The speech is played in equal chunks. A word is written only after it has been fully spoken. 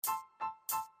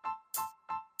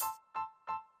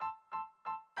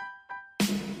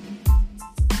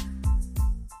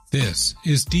This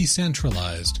is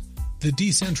Decentralized, the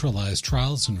Decentralized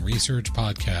Trials and Research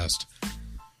Podcast.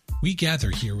 We gather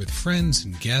here with friends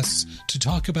and guests to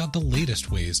talk about the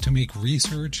latest ways to make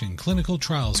research and clinical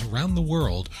trials around the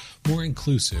world more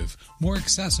inclusive, more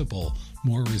accessible,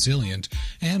 more resilient,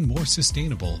 and more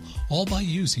sustainable, all by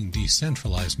using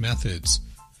decentralized methods.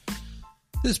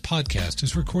 This podcast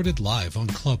is recorded live on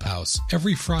Clubhouse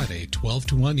every Friday, 12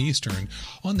 to 1 Eastern,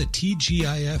 on the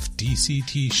TGIF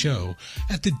DCT show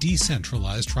at the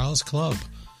Decentralized Trials Club.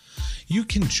 You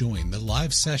can join the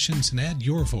live sessions and add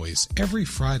your voice every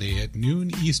Friday at noon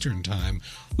Eastern Time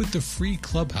with the free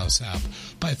Clubhouse app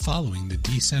by following the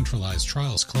Decentralized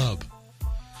Trials Club.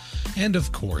 And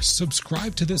of course,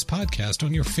 subscribe to this podcast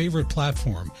on your favorite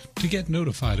platform to get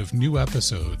notified of new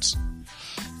episodes.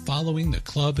 Following the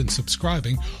club and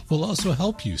subscribing will also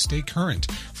help you stay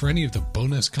current for any of the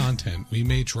bonus content we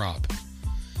may drop.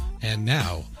 And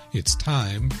now, it's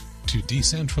time to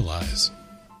decentralize.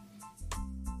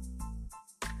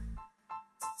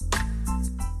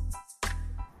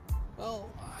 Well,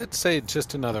 I'd say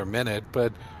just another minute,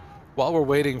 but while we're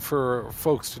waiting for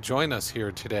folks to join us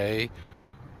here today,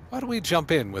 why don't we jump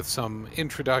in with some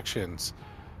introductions?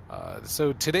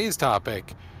 So today's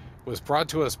topic was brought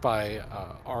to us by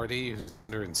Artie,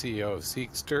 founder and CEO of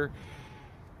Seekster.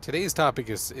 Today's topic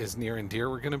is near and dear.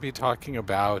 We're going to be talking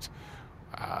about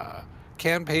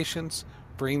can patients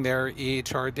bring their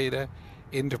EHR data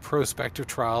into prospective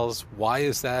trials? Why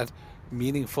is that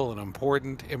meaningful and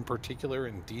important, in particular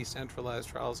in decentralized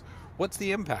trials? What's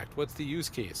the impact? What's the use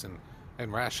case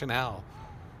and rationale?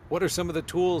 What are some of the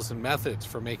tools and methods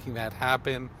for making that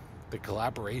happen? The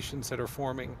collaborations that are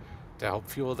forming to help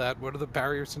fuel that? What are the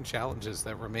barriers and challenges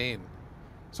that remain?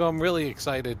 So I'm really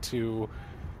excited to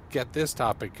get this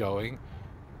topic going,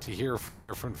 to hear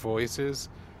different voices.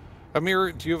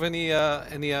 Amir, do you have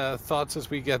any thoughts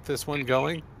as we get this one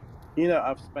going? You know,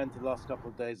 I've spent the last couple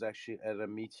of days actually at a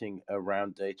meeting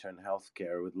around data and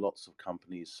healthcare with lots of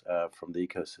companies from the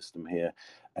ecosystem here.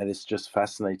 And it's just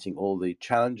fascinating, all the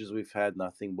challenges we've had. And I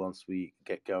think once we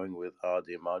get going with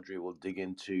Ardi and Marjorie, we'll dig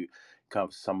into kind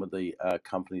of some of the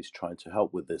companies trying to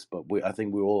help with this. But I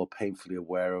think we're all painfully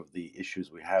aware of the issues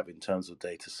we have in terms of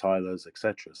data silos,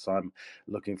 etc. So I'm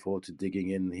looking forward to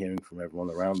digging in and hearing from everyone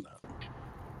around that.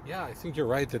 Yeah, I think you're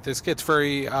right that this gets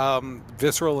very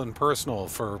visceral and personal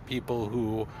for people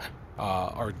who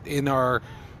are in our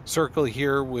circle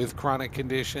here with chronic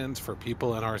conditions, for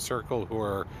people in our circle who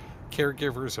are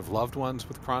caregivers of loved ones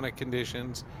with chronic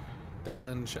conditions. The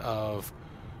challenge of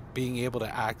being able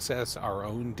to access our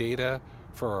own data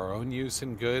for our own use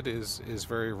and good is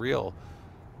very real.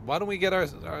 Why don't we get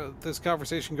this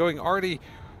conversation going? Artie,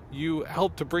 you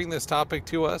helped to bring this topic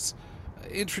to us.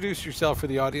 Introduce yourself for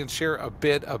the audience. Share a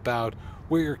bit about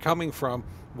where you're coming from.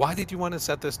 Why did you want to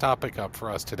set this topic up for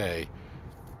us today?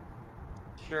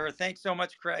 Sure. Thanks so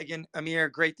much, Craig and Amir.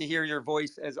 Great to hear your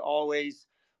voice as always.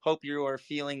 Hope you are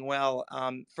feeling well.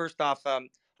 First off,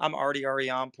 I'm Artie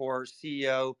Ariampour,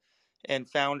 CEO and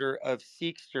founder of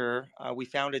Seekster. We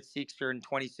founded Seekster in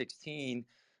 2016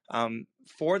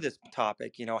 for this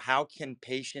topic. You know, how can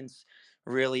patients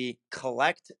really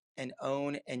collect and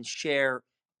own and share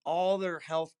all their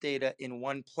health data in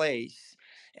one place?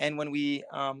 And when we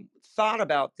thought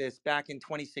about this back in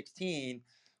 2016,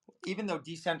 even though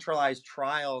decentralized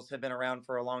trials have been around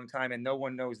for a long time, and no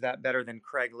one knows that better than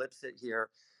Craig Lipset here,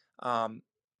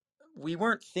 we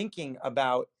weren't thinking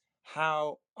about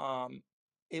how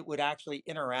it would actually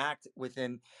interact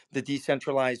within the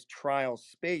decentralized trial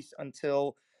space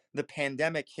until the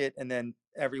pandemic hit. And then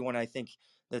everyone, I think,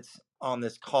 that's on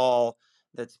this call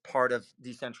that's part of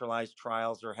decentralized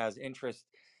trials or has interest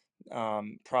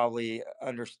probably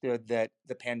understood that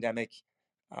the pandemic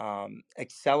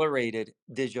accelerated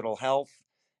digital health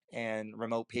and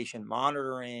remote patient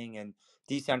monitoring and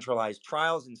decentralized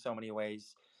trials in so many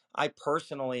ways. I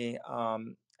personally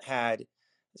had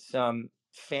some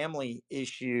family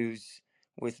issues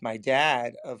with my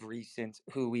dad of recent,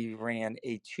 who we ran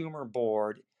a tumor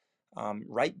board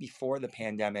right before the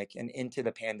pandemic and into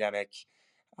the pandemic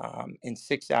in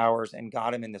 6 hours and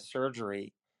got him into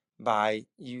surgery by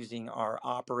using our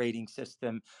operating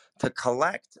system to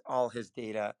collect all his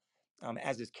data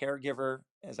as his caregiver,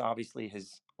 as obviously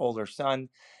his older son,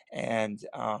 and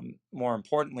more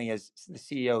importantly, as the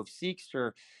CEO of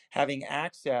Seekster, having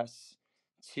access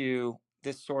to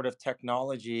this sort of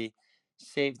technology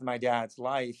saved my dad's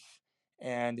life.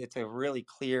 And it's a really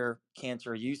clear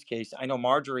cancer use case. I know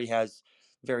Marjorie has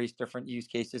various different use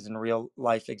cases and real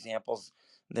life examples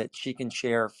that she can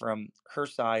share from her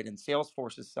side and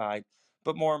Salesforce's side.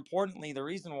 But more importantly, the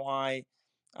reason why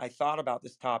I thought about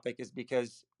this topic is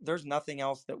because there's nothing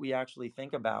else that we actually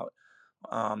think about.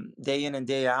 Day in and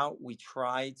day out, we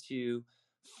try to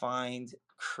find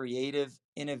creative,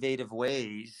 innovative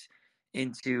ways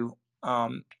into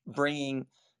bringing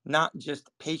not just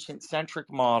patient centric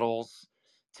models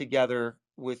together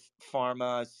with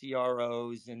pharma,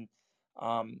 CROs, and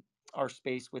um, our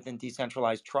space within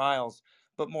decentralized trials.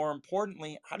 But more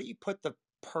importantly, how do you put the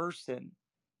person,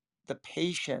 the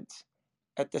patient,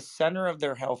 at the center of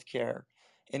their healthcare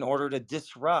in order to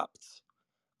disrupt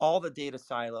all the data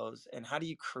silos, and how do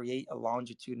you create a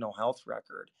longitudinal health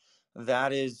record?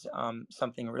 That is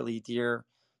something really dear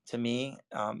to me,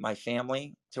 my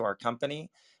family, to our company,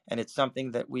 and it's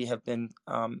something that we have been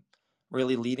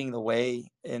really leading the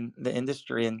way in the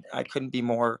industry. And I couldn't be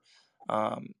more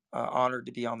honored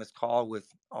to be on this call with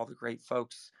all the great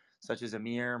folks such as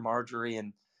Amir, Marjorie,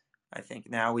 and I think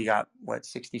now we got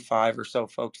 65 or so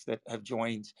folks that have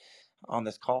joined on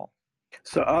this call.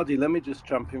 So, Ardi, let me just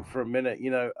jump in for a minute.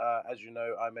 As you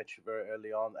know, I met you very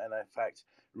early on. And in fact,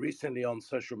 recently on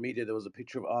social media, there was a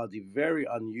picture of Ardi very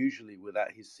unusually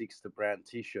without his Seeks the Brand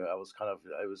t shirt. It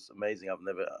was amazing. I've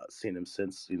never seen him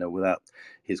since, without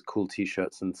his cool t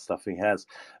shirts and stuff he has.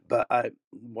 But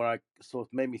what I sort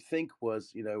of made me think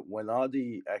was, when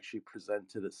Ardi actually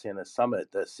presented at CNS Summit,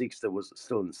 the Seeks was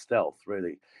still in stealth,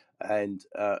 really. And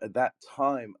at that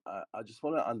time, I just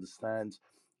want to understand,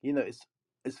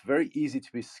 it's very easy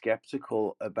to be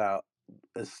skeptical about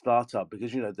a startup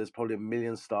because there's probably a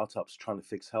million startups trying to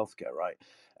fix healthcare, right?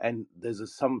 And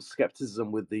there's some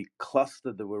skepticism with the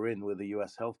cluster that we're in with the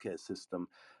US healthcare system.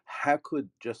 How could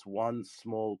just one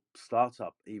small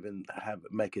startup even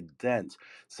make a dent?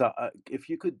 So if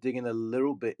you could dig in a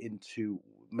little bit into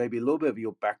maybe a little bit of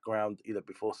your background,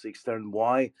 before Sixter, and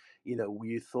why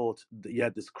you thought that you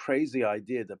had this crazy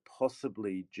idea that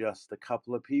possibly just a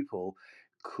couple of people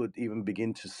could even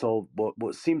begin to solve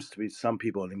what seems to be some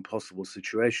people an impossible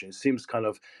situation. It seems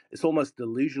it's almost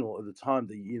delusional at the time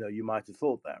that you might have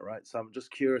thought that, right? So I'm just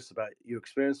curious about your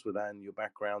experience with that and your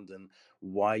background and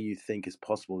why you think it's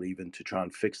possible even to try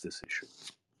and fix this issue.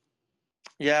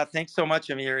 Yeah, thanks so much,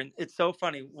 Amir. And it's so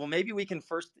funny. Well, maybe we can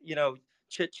first,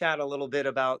 chit chat a little bit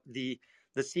about the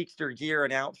Seekster gear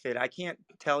and outfit. I can't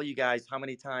tell you guys how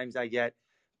many times I get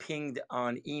pinged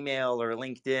on email or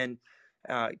LinkedIn.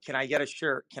 Can I get a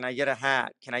shirt? Can I get a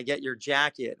hat? Can I get your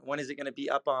jacket? When is it going to be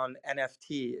up on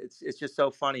NFT? It's just so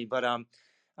funny. But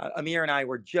Amir and I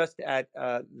were just at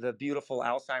the beautiful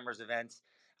Alzheimer's event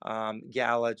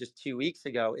gala just 2 weeks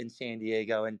ago in San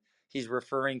Diego, and he's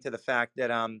referring to the fact that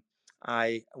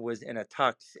I was in a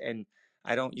tux, and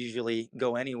I don't usually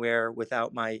go anywhere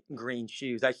without my green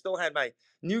shoes. I still had my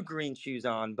new green shoes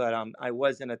on, but I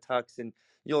was in a tux, and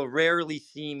you'll rarely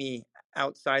see me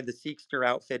outside the Seekster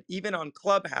outfit, even on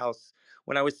Clubhouse.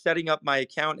 When I was setting up my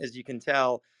account, as you can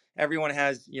tell, everyone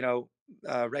has,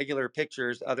 regular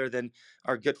pictures other than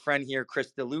our good friend here,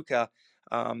 Chris DeLuca,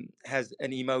 has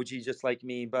an emoji just like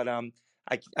me. But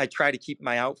I try to keep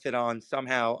my outfit on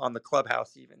somehow on the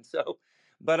Clubhouse even. So,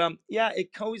 but yeah,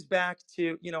 it goes back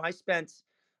to, I spent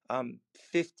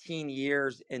 15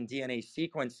 years in DNA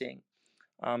sequencing.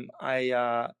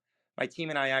 My team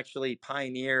and I actually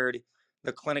pioneered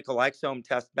the clinical exome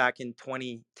test back in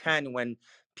 2010 when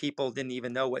people didn't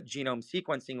even know what genome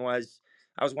sequencing was.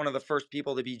 I was one of the first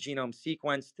people to be genome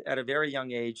sequenced at a very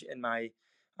young age in my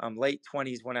late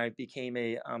 20s when I became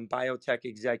a biotech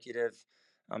executive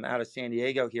out of San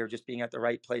Diego here, just being at the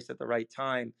right place at the right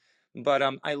time. But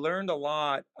I learned a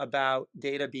lot about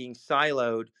data being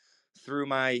siloed through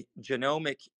my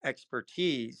genomic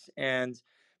expertise. And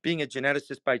being a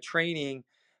geneticist by training,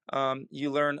 you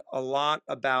learn a lot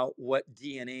about what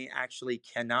DNA actually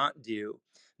cannot do.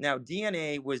 Now,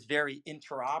 DNA was very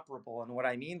interoperable. And what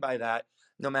I mean by that,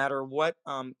 no matter what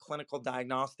clinical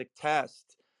diagnostic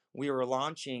test we were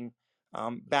launching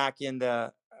back in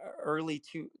the early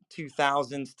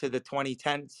 2000s to the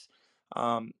 2010s,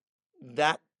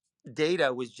 that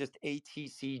data was just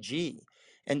ATCG.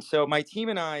 And so my team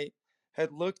and I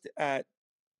had looked at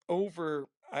over,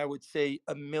 I would say,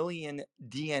 1 million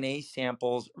DNA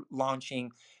samples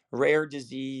launching rare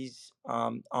disease,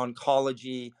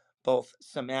 oncology, both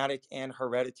somatic and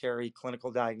hereditary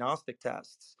clinical diagnostic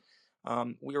tests.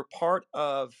 We were part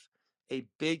of a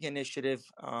big initiative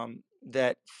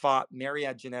that fought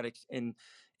Myriad Genetics in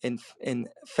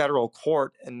federal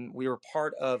court, and we were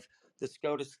part of the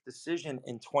SCOTUS decision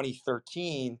in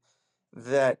 2013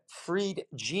 that freed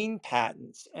gene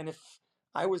patents. And if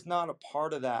I was not a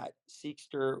part of that,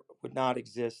 Seekster would not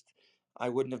exist. I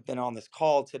wouldn't have been on this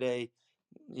call today.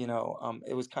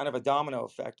 It was kind of a domino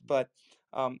effect. But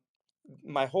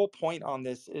my whole point on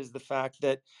this is the fact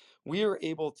that we are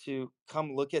able to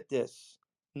come look at this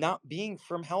not being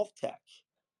from health tech,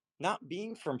 not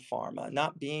being from pharma,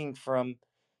 not being from,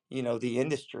 the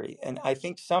industry. And I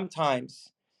think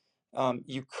sometimes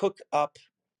you cook up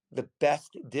the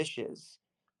best dishes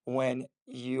when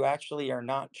you actually are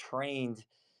not trained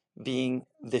being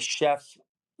the chef,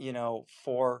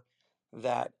 for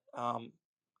that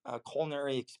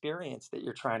culinary experience that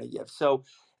you're trying to give. So,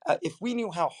 if we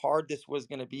knew how hard this was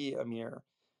going to be, Amir,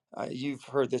 you've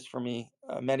heard this from me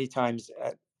many times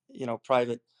at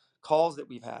private calls that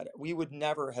we've had, we would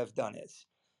never have done it.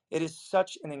 It is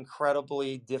such an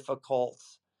incredibly difficult,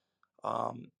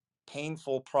 um,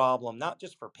 painful problem, not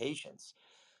just for patients,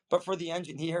 but for the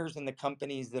engineers and the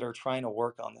companies that are trying to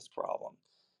work on this problem.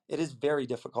 It is very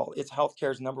difficult. It's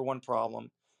healthcare's number one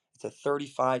problem. It's a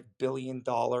 $35 billion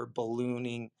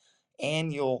ballooning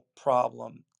annual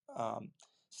problem,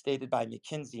 stated by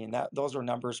McKinsey, and those are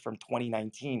numbers from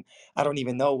 2019. I don't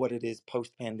even know what it is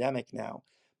post-pandemic now.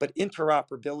 But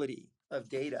interoperability of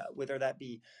data, whether that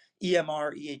be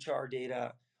EMR, EHR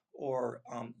data, or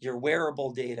your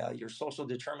wearable data, your social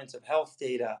determinants of health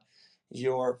data,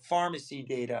 your pharmacy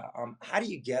data. How do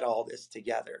you get all this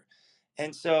together?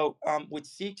 And so with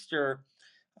Seekster,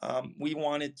 we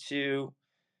wanted to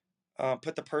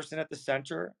put the person at the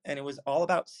center, and it was all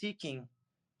about seeking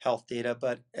health data.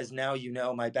 But as now you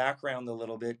know, my background a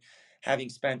little bit, having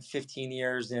spent 15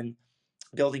 years in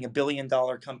building $1 billion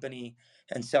company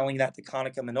and selling that to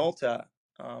Konica Minolta,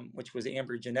 which was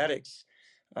Ambry Genetics,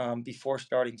 before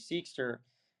starting Seekster,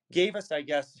 gave us, I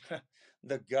guess,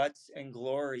 the guts and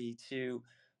glory to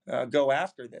go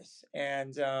after this.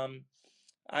 And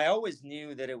I always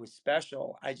knew that it was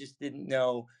special. I just didn't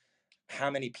know how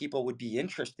many people would be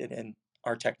interested in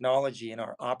our technology and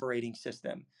our operating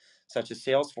system, such as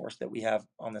Salesforce that we have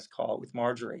on this call with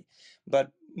Marjorie. But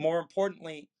more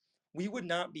importantly, we would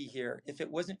not be here if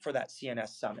it wasn't for that CNS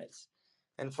Summit.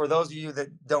 And for those of you that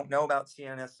don't know about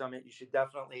CNS Summit, you should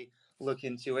definitely look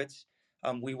into it.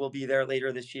 We will be there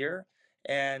later this year.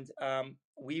 And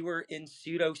we were in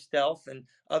pseudo stealth. And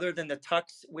other than the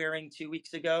tux wearing 2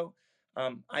 weeks ago,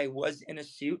 I was in a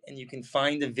suit, and you can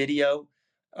find the video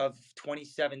of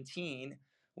 2017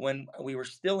 when we were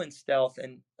still in stealth,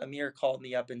 and Amir called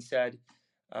me up and said,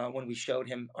 when we showed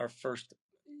him our first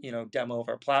demo of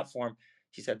our platform,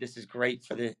 he said, this is great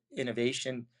for the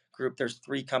innovation group. There's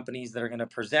 3 companies that are going to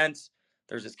present.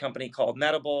 There's this company called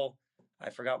Medable. I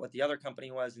forgot what the other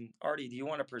company was. And Artie, do you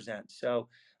want to present? So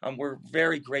we're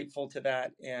very grateful to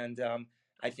that. And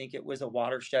I think it was a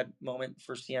watershed moment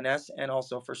for CNS and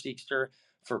also for Seekster,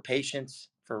 for patients,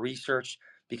 for research,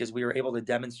 because we were able to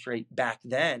demonstrate back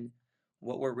then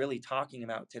what we're really talking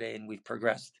about today. And we've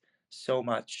progressed so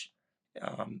much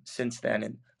since then.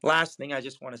 And last thing I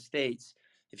just want to state,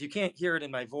 if you can't hear it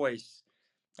in my voice,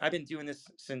 I've been doing this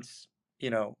since,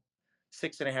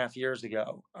 6.5 years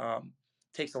ago.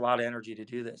 Takes a lot of energy to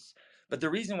do this. But the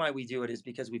reason why we do it is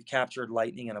because we've captured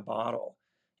lightning in a bottle.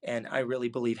 And I really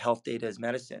believe health data is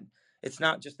medicine. It's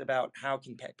not just about how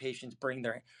can patients bring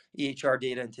their EHR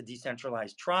data into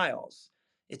decentralized trials.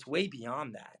 It's way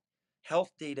beyond that.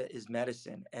 Health data is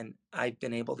medicine. And I've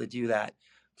been able to do that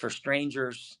for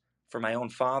strangers, for my own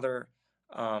father,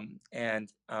 and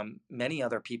many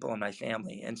other people in my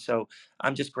family. And so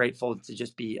I'm just grateful to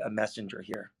just be a messenger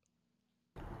here.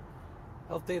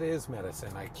 Health data is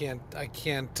medicine. I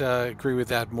can't agree with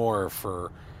that more.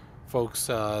 For folks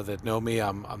that know me,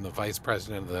 I'm the vice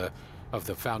president of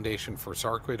the Foundation for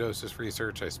Sarcoidosis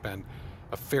Research. I spend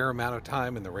a fair amount of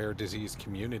time in the rare disease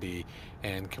community,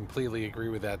 and completely agree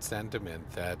with that sentiment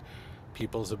that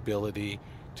people's ability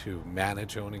to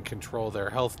manage, own, and control their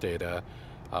health data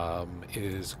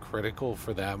is critical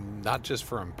for them, not just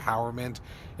for empowerment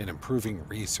and improving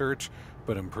research,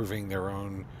 but improving their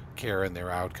own care and their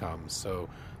outcomes. So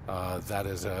that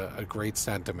is a great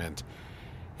sentiment.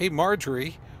 Hey,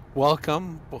 Marjorie,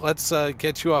 welcome. Let's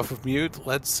get you off of mute.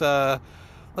 Let's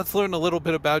learn a little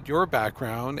bit about your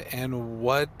background and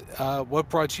what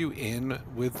brought you in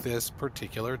with this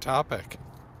particular topic.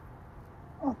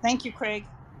 Oh, thank you, Craig.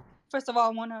 First of all,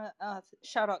 I want to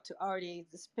shout out to Artie.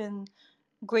 It's been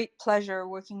great pleasure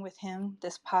working with him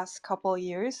this past couple of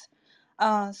years.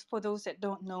 For those that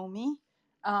don't know me,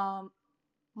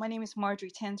 my name is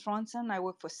Marjorie Tans-Ronson. I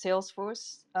work for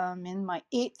Salesforce. In my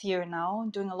 8th year now,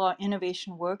 doing a lot of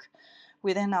innovation work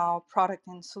within our product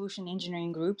and solution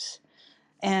engineering groups.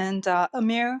 And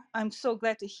Amir, I'm so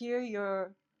glad to hear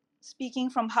you're speaking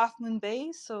from Half Moon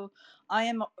Bay. So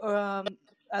I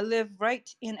live right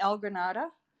in El Granada,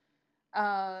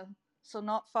 so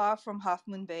not far from Half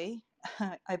Moon Bay.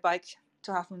 I bike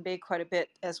to Half Moon Bay quite a bit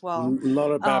as well.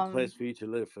 Not a bad place for you to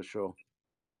live, for sure.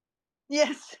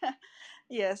 Yes,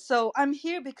 yes. So I'm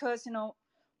here because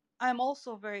I'm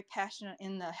also very passionate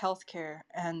in the healthcare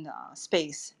and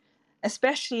space,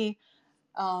 especially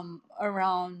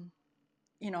around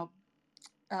you know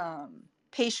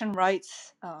patient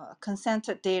rights,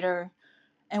 consented data,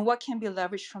 and what can be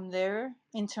leveraged from there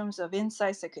in terms of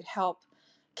insights that could help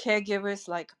caregivers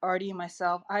like Artie and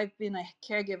myself. I've been a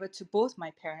caregiver to both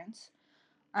my parents.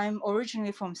 I'm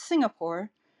originally from Singapore,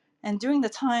 and during the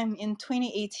time in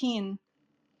 2018,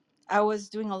 I was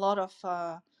doing a lot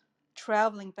of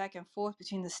traveling back and forth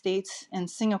between the States and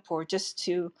Singapore just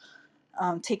to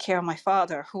take care of my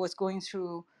father, who was going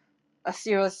through a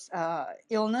serious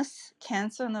illness,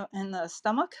 cancer in the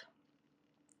stomach.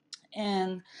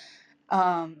 And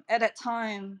at that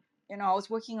time, I was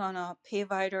working on a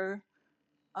Payvider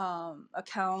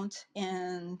account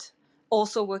and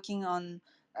also working on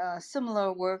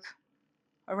similar work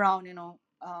around,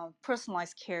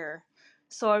 personalized care.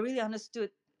 So I really understood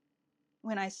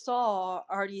when I saw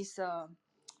Artie's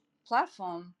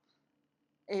platform,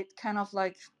 it kind of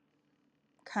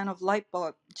light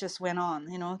bulb just went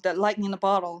on, that lightning in the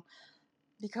bottle,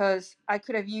 because I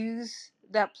could have used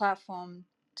that platform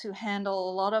to handle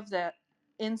a lot of that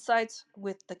insights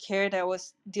with the care that I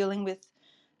was dealing with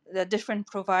the different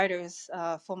providers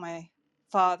for my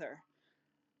father.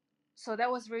 So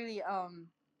that was really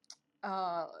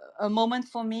a moment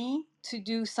for me to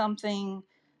do something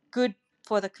good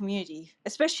for the community,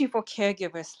 especially for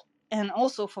caregivers and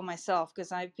also for myself,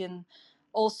 because I've been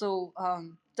also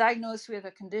diagnosed with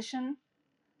a condition,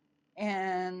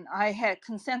 and I had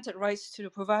consented rights to the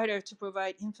provider to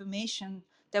provide information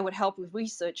that would help with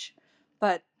research,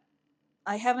 but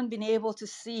I haven't been able to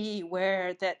see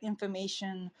where that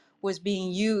information was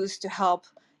being used to help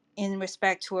in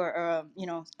respect to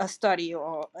a study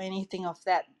or anything of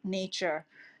that nature.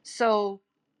 So,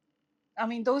 I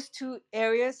mean, those two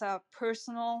areas are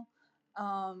personal.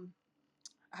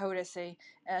 How would I say,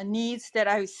 needs that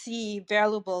I see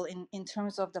valuable in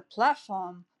terms of the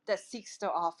platform that Seekster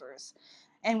offers.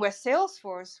 And where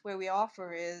Salesforce, where we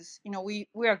offer is, we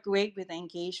are great with the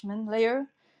engagement layer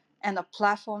and a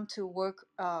platform to work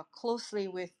closely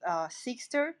with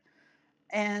Seekster.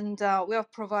 And we are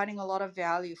providing a lot of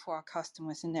value for our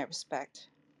customers in that respect.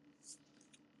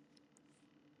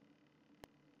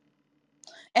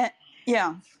 And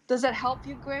yeah, does that help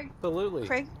you, Craig?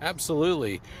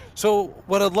 Absolutely. So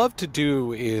what I'd love to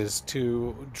do is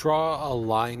to draw a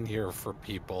line here for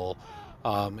people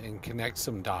and connect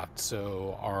some dots.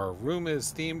 So our room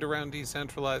is themed around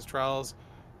decentralized trials.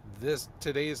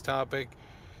 Today's topic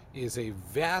is a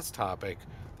vast topic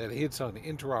that hits on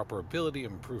interoperability,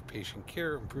 improved patient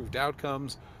care, improved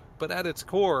outcomes. But at its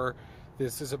core,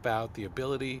 this is about the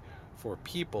ability for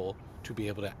people to be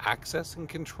able to access and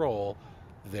control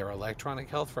their electronic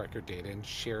health record data and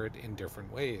share it in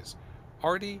different ways.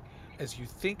 Artie, as you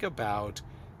think about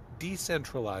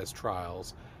decentralized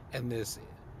trials and this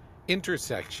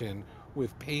intersection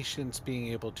with patients being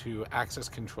able to access,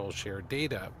 control, share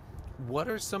data, what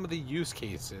are some of the use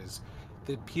cases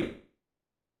that people...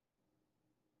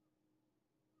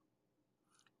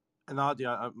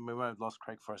 Nadia, we might have lost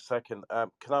Craig for a second.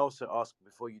 Can I also ask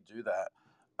before you do that?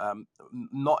 I'm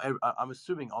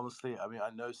assuming, honestly, I mean, I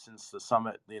know since the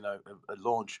summit,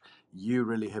 launch, you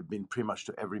really have been pretty much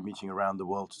to every meeting around the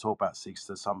world to talk about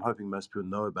Seekster. So I'm hoping most people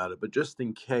know about it. But just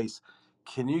in case,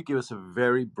 can you give us a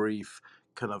very brief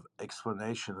kind of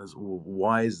explanation as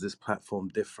why is this platform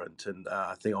different? And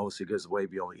I think obviously it goes way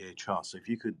beyond the EHR. So if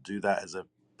you could do that as a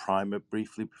primer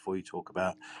briefly before you talk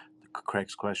about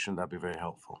Craig's question, that'd be very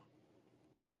helpful.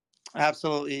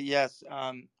 Absolutely, yes.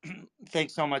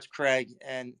 Thanks so much, Craig,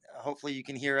 and hopefully you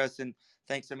can hear us. And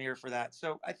thanks, Amir, for that.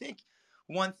 So I think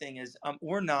one thing is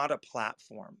we're not a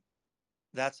platform.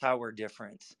 That's how we're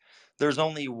different. There's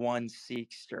only one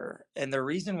Seekster, and the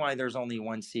reason why there's only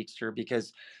one Seekster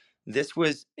because this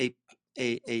was a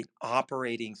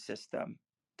operating system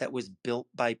that was built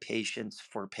by patients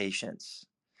for patients.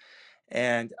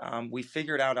 And we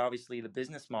figured out, obviously, the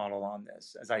business model on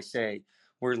this. As I say,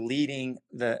 we're leading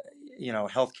the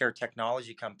healthcare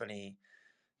technology company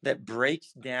that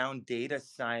breaks down data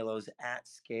silos at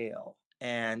scale.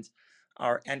 And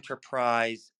our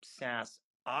enterprise SaaS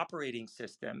operating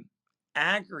system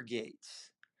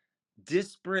aggregates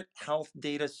disparate health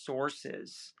data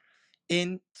sources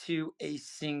into a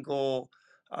single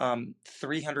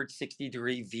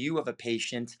 360-degree view of a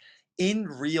patient in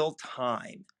real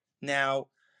time. Now,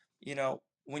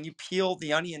 when you peel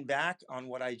the onion back on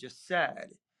what I just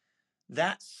said,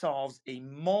 that solves a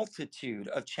multitude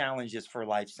of challenges for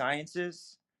life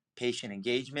sciences, patient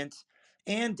engagement,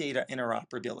 and data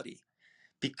interoperability.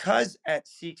 Because at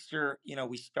Seekster,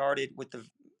 we started with the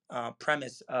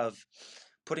premise of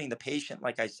putting the patient,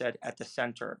 like I said, at the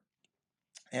center.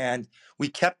 And we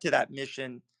kept to that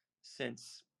mission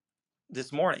since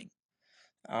this morning.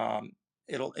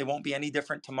 It won't be any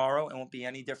different tomorrow. It won't be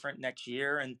any different next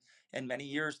year and many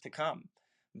years to come.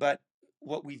 But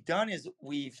what we've done is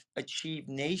we've achieved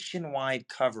nationwide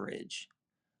coverage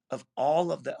of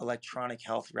all of the electronic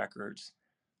health records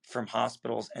from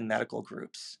hospitals and medical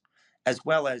groups, as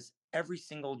well as every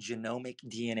single genomic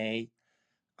DNA,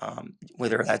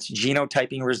 whether that's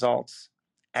genotyping results,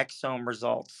 exome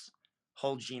results,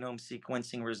 whole genome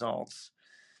sequencing results,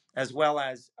 as well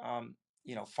as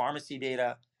pharmacy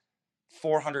data,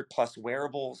 400 plus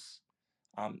wearables,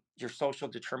 your social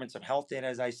determinants of health data,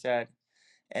 as I said.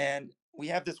 And we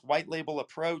have this white label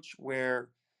approach where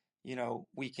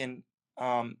we can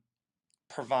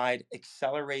provide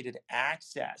accelerated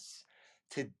access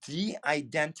to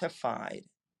de-identified,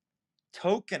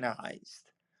 tokenized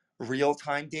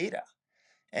real-time data.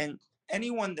 And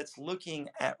anyone that's looking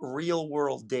at real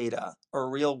world data or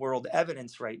real world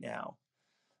evidence right now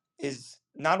is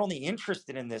not only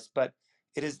interested in this, but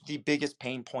it is the biggest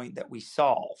pain point that we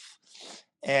solve.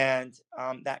 And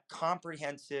that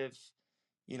comprehensive,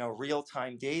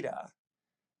 real-time data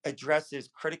addresses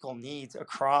critical needs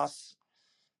across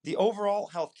the overall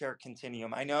healthcare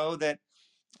continuum. I know that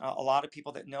a lot of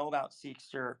people that know about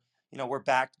Seekster, we're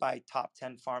backed by top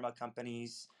 10 pharma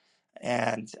companies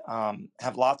and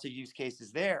have lots of use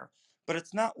cases there, but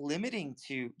it's not limiting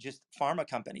to just pharma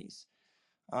companies.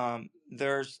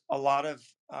 There's a lot of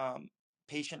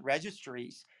patient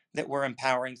registries that we're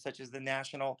empowering, such as the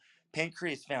National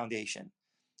Pancreas Foundation.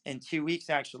 In 2 weeks,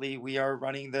 actually, we are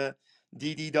running the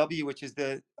DDW, which is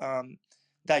the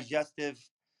Digestive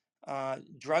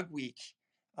Drug Week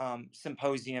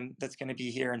symposium that's going to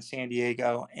be here in San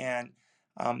Diego. And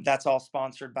that's all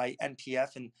sponsored by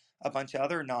NPF and a bunch of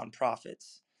other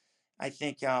nonprofits. I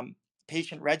think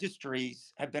patient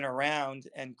registries have been around,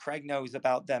 and Craig knows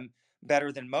about them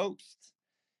better than most.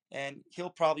 And he'll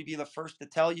probably be the first to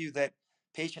tell you that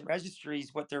patient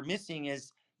registries, what they're missing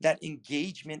is that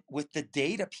engagement with the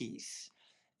data piece.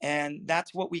 And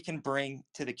that's what we can bring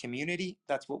to the community.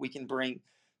 That's what we can bring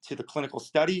to the clinical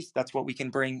studies. That's what we can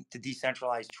bring to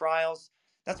decentralized trials.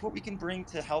 That's what we can bring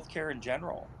to healthcare in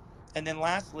general. And then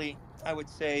lastly, I would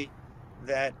say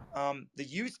that the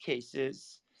use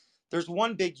cases, there's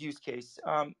one big use case.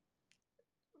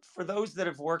 For those that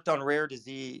have worked on rare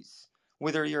disease,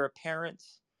 whether you're a parent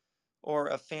or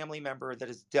a family member that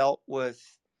has dealt with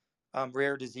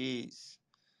rare disease,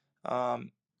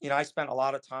 I spent a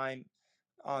lot of time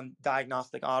on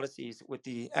diagnostic odysseys with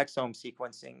the exome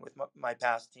sequencing with my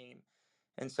past team.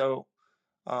 And so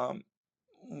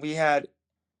we had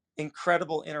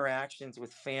incredible interactions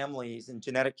with families and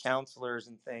genetic counselors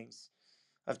and things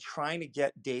of trying to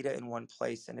get data in one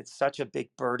place. And it's such a big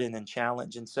burden and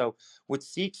challenge. And so with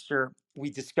Seekster,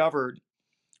 we discovered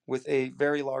with a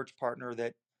very large partner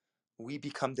that we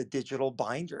become the digital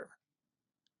binder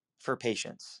for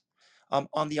patients.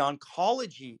 On the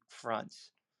oncology front,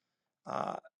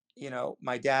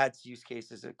 my dad's use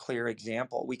case is a clear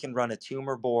example. We can run a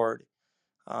tumor board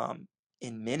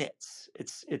in minutes.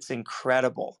 It's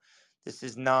incredible. This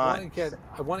is not.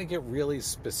 I want to get really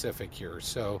specific here.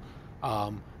 So,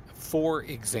 for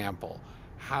example,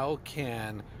 how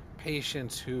can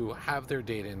patients who have their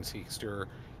data in Seekster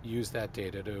use that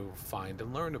data to find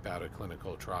and learn about a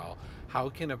clinical trial? How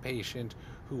can a patient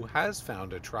who has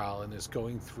found a trial and is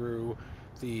going through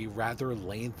the rather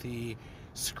lengthy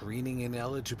screening and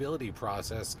eligibility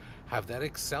process have that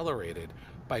accelerated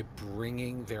by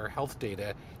bringing their health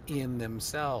data in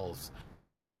themselves?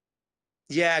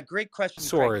 Yeah, great question, Craig.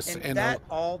 Source, And that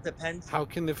all depends. How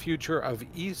can the future of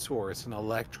eSource and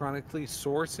electronically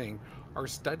sourcing our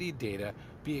study data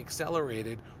be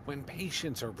accelerated when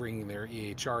patients are bringing their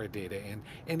EHR data in?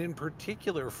 And in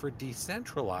particular for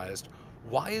decentralized,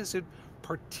 why is it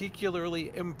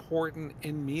particularly important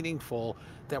and meaningful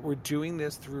that we're doing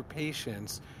this through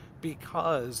patients?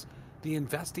 Because the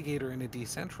investigator in a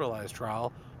decentralized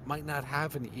trial might not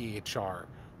have an EHR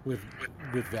with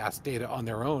vast data on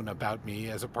their own about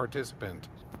me as a participant.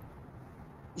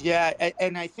 Yeah,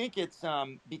 and I think it's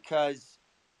because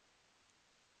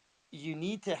you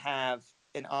need to have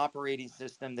an operating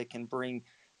system that can bring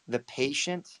the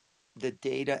patient, the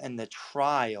data, and the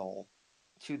trial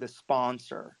to the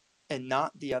sponsor and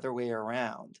not the other way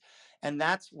around. And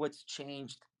that's what's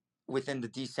changed within the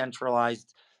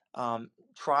decentralized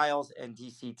trials and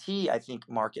DCT, I think,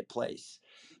 marketplace.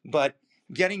 But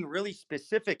getting really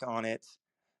specific on it,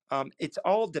 It's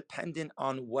all dependent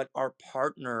on what our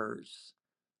partners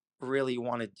really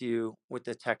want to do with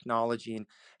the technology and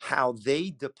how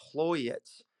they deploy it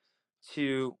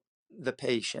to the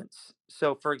patients.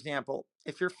 So, for example,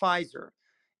 if you're Pfizer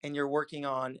and you're working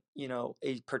on,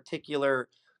 a particular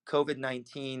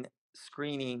COVID-19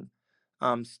 screening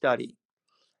study,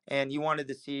 and you wanted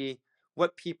to see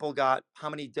what people got, how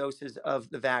many doses of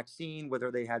the vaccine,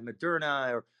 whether they had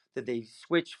Moderna or did they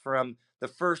switch from the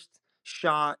first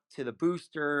shot to the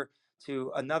booster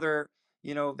to another,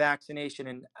 vaccination,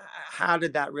 and how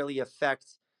did that really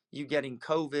affect you getting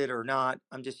COVID or not?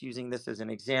 I'm just using this as an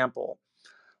example.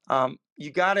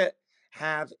 You got to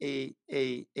have a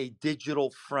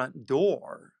digital front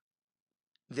door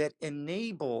that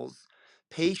enables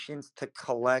patients to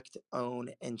collect, own,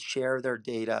 and share their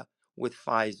data with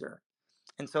Pfizer.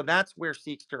 And so that's where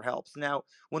Seekster helps. Now,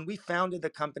 when we founded the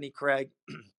company, Craig,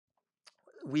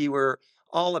 we were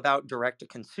all about direct to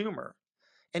consumer.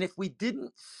 And if we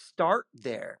didn't start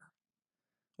there,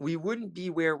 we wouldn't be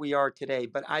where we are today.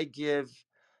 But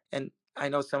and I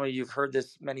know some of you have heard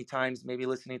this many times, maybe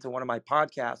listening to one of my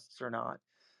podcasts or not.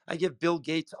 I give Bill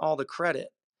Gates all the credit.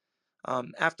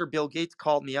 After Bill Gates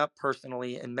called me up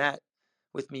personally and met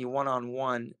with me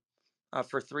one-on-one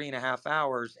for 3.5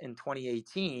 hours in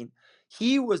 2018,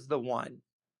 he was the one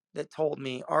that told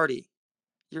me, Artie,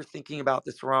 you're thinking about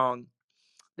this wrong.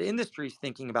 The industry's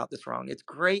thinking about this wrong. It's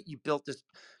great you built this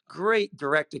great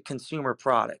direct-to-consumer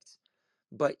product,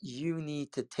 but you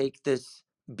need to take this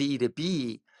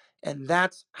B2B, and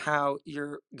that's how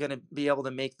you're going to be able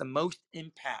to make the most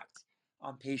impact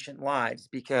on patient lives,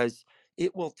 because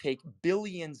it will take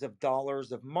billions of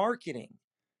dollars of marketing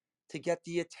to get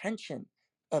the attention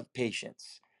of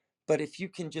patients. But if you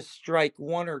can just strike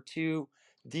one or two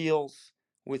deals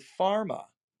with pharma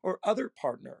or other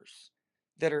partners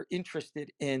that are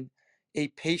interested in a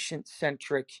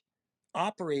patient-centric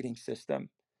operating system,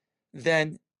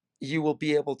 then you will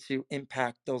be able to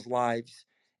impact those lives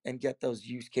and get those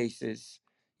use cases,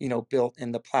 built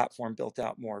and the platform built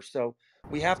out more. So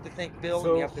we have to thank Bill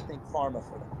and we have to thank pharma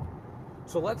for that.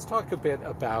 So let's talk a bit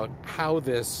about how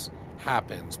this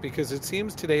happens, because it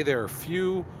seems today there are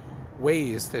few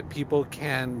ways that people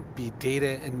can be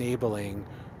data enabling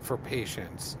for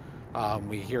patients.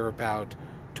 We hear about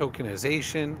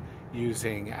tokenization,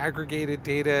 using aggregated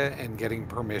data and getting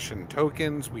permission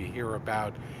tokens. We hear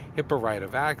about HIPAA right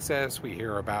of access. We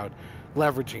hear about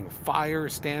leveraging FHIR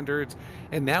standards.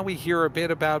 And now we hear a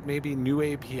bit about maybe new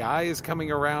APIs coming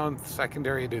around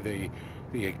secondary to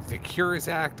the Cures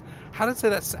Act. How does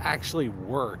that actually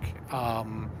work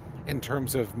in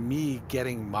terms of me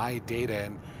getting my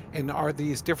data? And are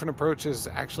these different approaches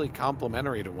actually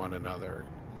complementary to one another?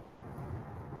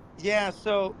 Yeah,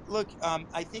 so look,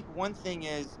 I think one thing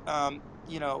is,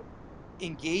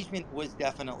 engagement was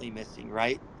definitely missing,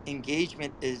 right?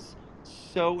 Engagement is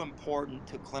so important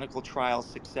to clinical trial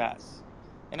success.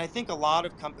 And I think a lot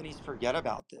of companies forget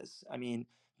about this. I mean,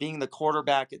 being the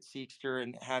quarterback at Seekster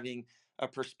and having a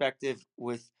perspective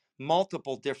with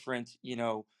multiple different,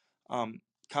 um,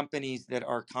 companies that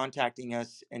are contacting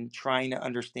us and trying to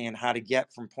understand how to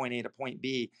get from point A to point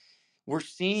B, we're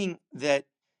seeing that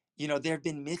they've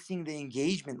been missing the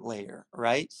engagement layer,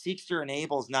 right? Seekster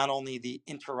enables not only the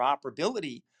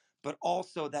interoperability but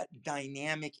also that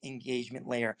dynamic engagement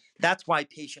layer. That's why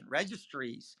patient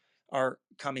registries are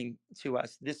coming to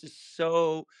us. This is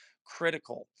so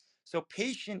critical. So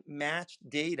patient matched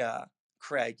data,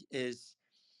 Craig, is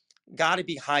got to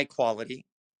be high quality.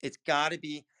 It's got to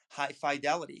be high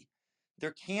fidelity.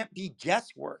 There can't be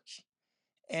guesswork.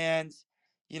 And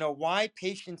why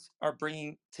patients are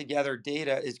bringing together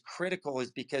data is critical, is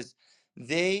because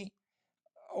they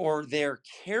or their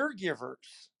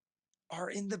caregivers are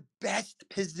in the best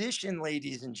position,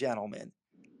 ladies and gentlemen,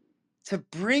 to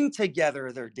bring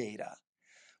together their data.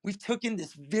 We've taken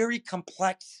this very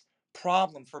complex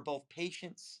problem for both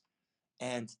patients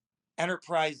and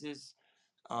enterprises,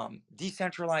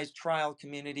 decentralized trial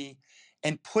community,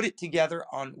 and put it together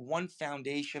on one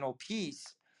foundational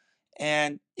piece.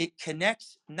 And it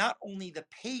connects not only the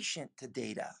patient to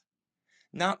data,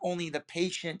 not only the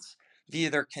patients via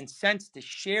their consents to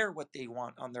share what they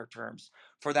want on their terms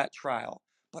for that trial,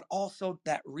 but also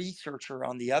that researcher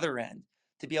on the other end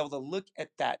to be able to look at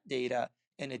that data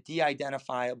in a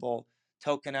de-identifiable,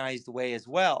 tokenized way as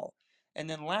well. And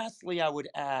then lastly, I would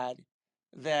add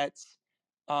that,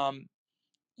 um,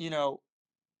 you know,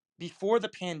 before the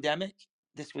pandemic,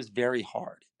 this was very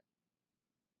hard.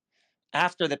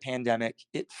 After the pandemic,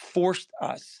 it forced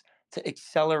us to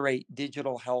accelerate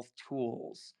digital health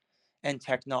tools and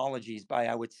technologies by,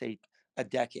 I would say, a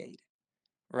decade,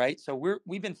 right? So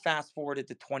we've been fast forwarded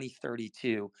to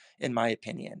 2032, in my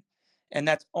opinion. And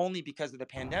that's only because of the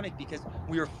pandemic, because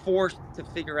we were forced to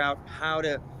figure out how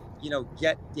to,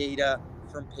 get data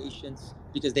from patients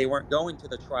because they weren't going to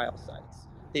the trial sites.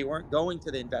 They weren't going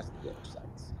to the investigator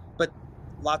sites. But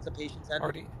lots of patients had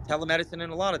Artie, telemedicine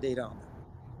and a lot of data on them.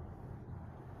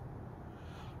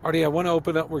 I want to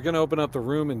open up. We're going to open up the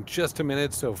room in just a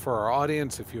minute. So for our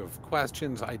audience, if you have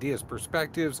questions, ideas,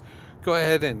 perspectives, go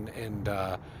ahead and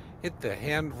hit the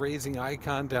hand raising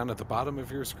icon down at the bottom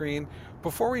of your screen.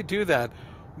 Before we do that,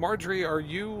 Marjorie, are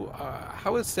you?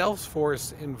 How is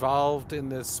Salesforce involved in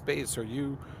this space? Are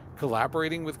you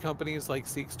collaborating with companies like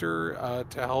Seekster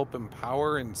to help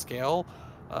empower and scale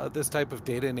this type of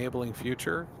data enabling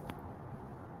future?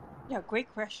 Yeah, great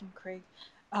question, Craig.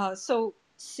 So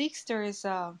Seekster is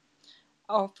our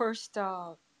first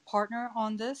partner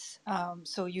on this.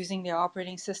 So using their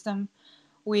operating system,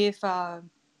 we've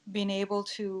been able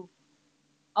to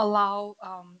allow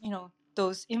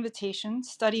those invitations,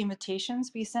 study invitations,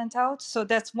 be sent out. So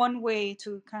that's one way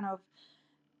to kind of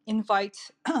invite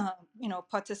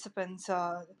participants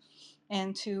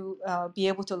and to be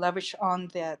able to leverage on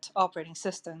that operating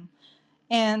system.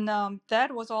 And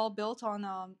that was all built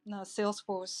on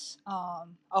Salesforce,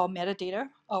 our metadata,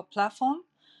 our platform.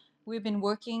 We've been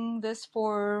working this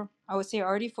for, I would say,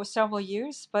 already for several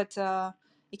years, but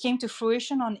it came to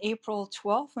fruition on April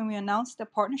 12th when we announced the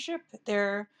partnership.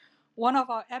 They're one of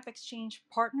our App Exchange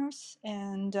partners,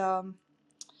 and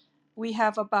we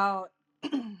have about,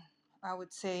 I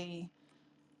would say,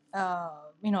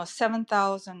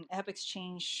 7,000 App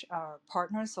Exchange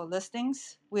partners or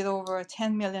listings with over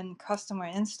 10 million customer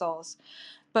installs.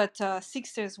 But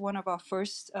Seekster is one of our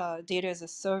first data as a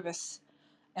service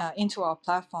into our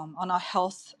platform on our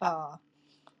health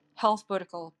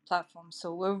vertical platform.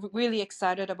 So we're really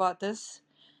excited about this,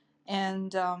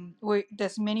 and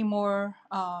there's many more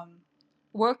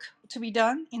work to be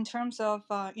done in terms of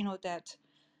that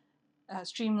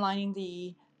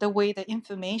streamlining the way the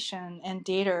information and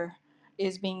data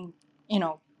is being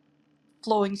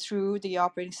flowing through the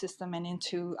operating system and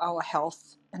into our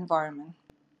health environment.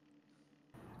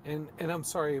 And I'm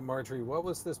sorry, Marjorie, what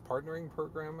was this partnering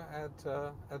program at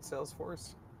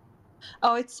Salesforce?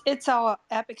 Oh, it's our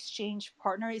App Exchange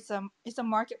partner. It's a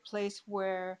marketplace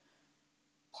where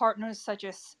partners such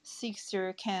as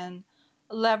Seekster can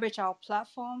leverage our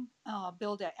platform,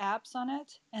 build their apps on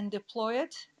it, and deploy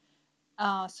it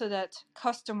so that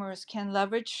customers can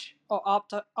leverage or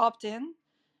opt in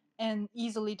and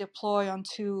easily deploy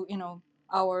onto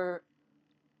our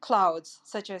clouds,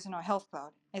 such as Health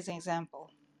Cloud, as an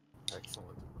example.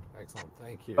 Excellent,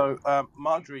 thank you. So,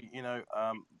 Marjorie,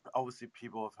 obviously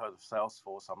people have heard of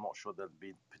Salesforce. I'm not sure they'd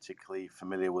be particularly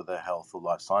familiar with their health or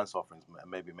life science offerings.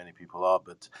 Maybe many people are,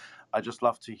 but I'd just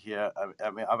love to hear.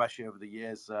 I mean, I've actually over the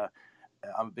years,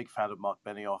 I'm a big fan of Mark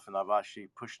Benioff, and I've actually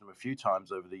pushed him a few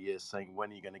times over the years saying,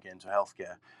 when are you going to get into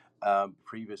healthcare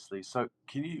previously? So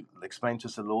can you explain to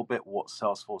us a little bit what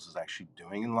Salesforce is actually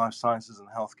doing in life sciences and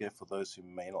healthcare for those who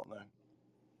may not know?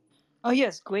 Oh,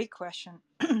 yes, great question.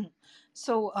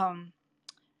 So,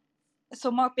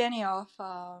 Mark Benioff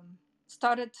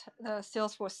started the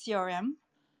Salesforce CRM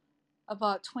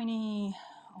about 23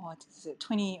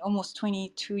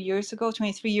 years ago.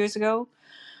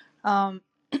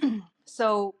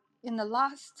 So in the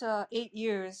last 8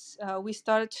 years, we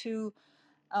started to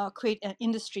create an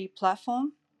industry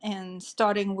platform, and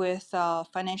starting with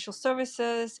financial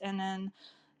services, and then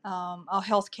our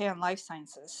healthcare and life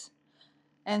sciences.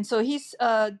 And so he's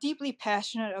deeply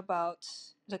passionate about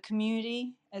the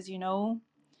community. As you know,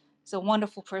 he's a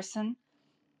wonderful person.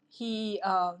 He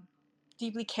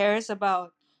deeply cares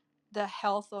about the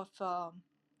health of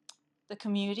the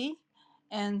community.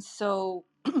 And so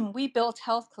we built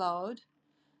Health Cloud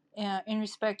in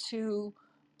respect to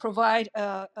provide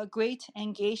a great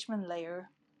engagement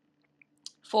layer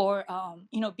for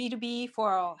B2B,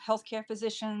 for our healthcare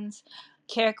physicians,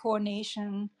 care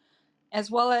coordination, as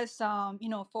well as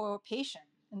for patient.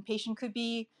 And patient could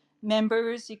be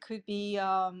members. It could be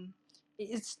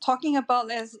it's talking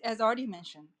about, as already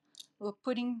mentioned, we're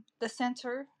putting the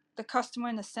customer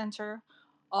in the center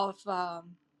of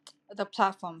the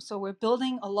platform. So we're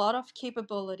building a lot of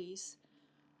capabilities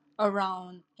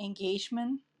around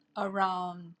engagement,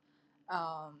 around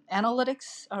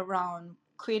analytics, around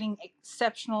creating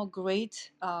exceptional,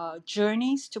 great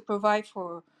journeys to provide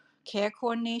for care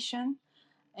coordination,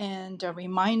 and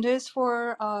reminders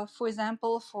for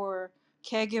example, for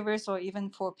caregivers or even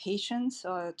for patients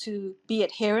to be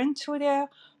adherent to their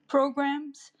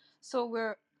programs. So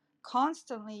we're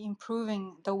constantly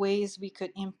improving the ways we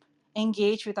could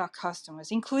engage with our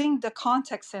customers, including the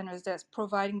contact centers that's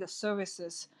providing the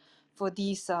services for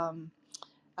these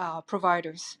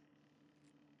providers.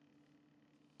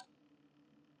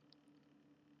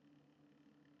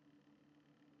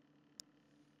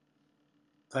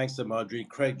 Thanks to Marjorie.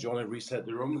 Craig, do you want to reset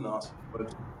the room and ask a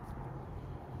question?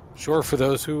 Sure. For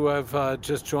those who have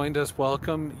just joined us,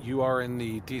 welcome. You are in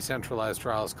the Decentralized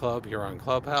Trials Club here on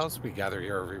Clubhouse. We gather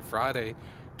here every Friday,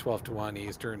 12 to 1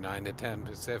 Eastern, 9 to 10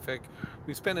 Pacific.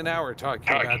 We spend an hour talking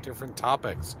about different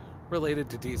topics related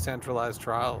to decentralized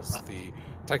trials, the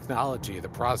technology, the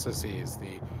processes,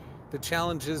 the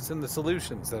challenges and the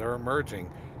solutions that are emerging.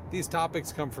 These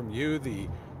topics come from you, the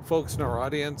folks in our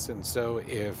audience, and so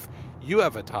if you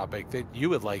have a topic that you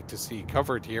would like to see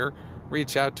covered here,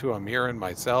 reach out to Amir and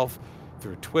myself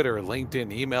through Twitter,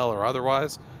 LinkedIn, email, or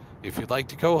otherwise. If you'd like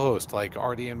to co-host like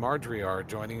Artie and Marjorie are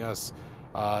joining us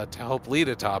to help lead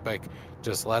a topic,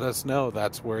 just let us know.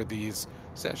 That's where these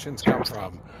sessions come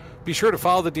from. Be sure to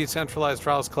follow the Decentralized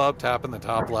Trials Club, tap in the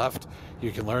top left.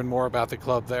 You can learn more about the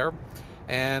club there.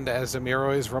 And as Amir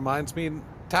always reminds me,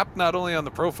 tap not only on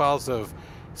the profiles of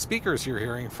speakers you're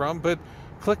hearing from, but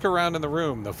click around in the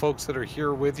room. The folks that are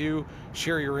here with you,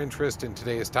 share your interest in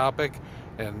today's topic.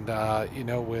 And,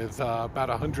 with about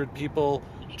 100 people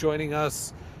joining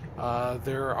us,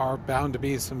 there are bound to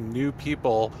be some new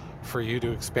people for you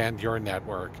to expand your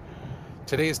network.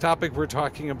 Today's topic, we're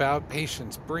talking about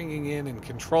patients bringing in and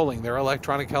controlling their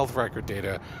electronic health record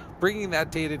data, bringing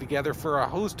that data together for a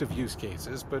host of use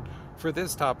cases. But for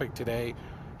this topic today,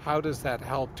 how does that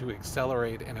help to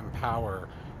accelerate and empower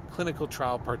clinical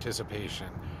trial participation?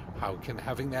 How can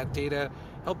having that data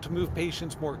help to move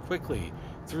patients more quickly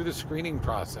through the screening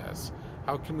process?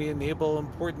 How can we enable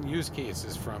important use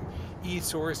cases from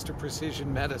e-source to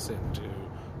precision medicine to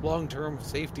long-term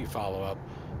safety follow-up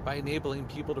by enabling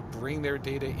people to bring their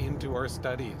data into our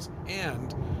studies?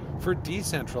 And for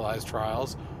decentralized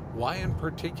trials, why in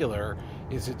particular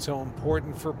is it so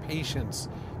important for patients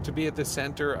to be at the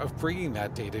center of bringing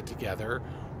that data together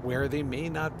where they may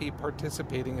not be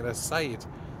participating at a site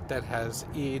that has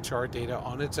EHR data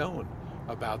on its own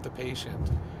about the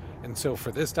patient? And so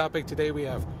for this topic today, we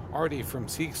have Artie from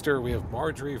Seekster, we have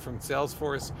Marjorie from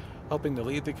Salesforce helping to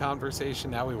lead the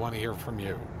conversation. Now we want to hear from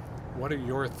you. What are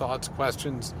your thoughts,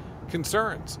 questions,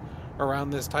 concerns around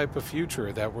this type of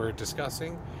future that we're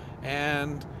discussing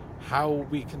and how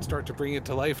we can start to bring it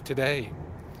to life today?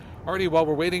 Artie, while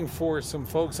we're waiting for some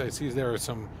folks, I see there are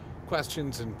some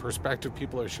questions and perspective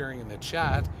people are sharing in the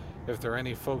chat. If there are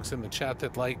any folks in the chat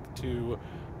that like to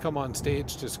come on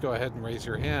stage, just go ahead and raise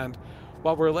your hand.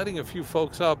 While we're letting a few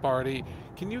folks up, Artie,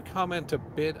 can you comment a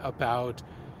bit about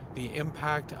the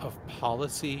impact of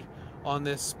policy on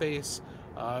this space?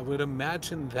 I would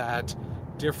imagine that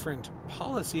different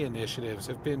policy initiatives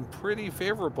have been pretty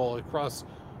favorable across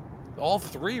all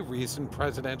three recent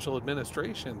presidential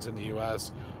administrations in the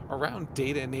U.S. around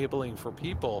data enabling for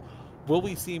people. Will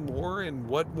we see more, and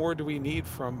what more do we need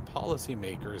from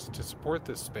policymakers to support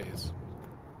this space?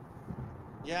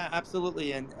 Yeah,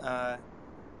 absolutely. And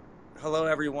hello,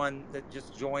 everyone that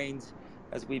just joined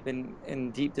as we've been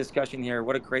in deep discussion here.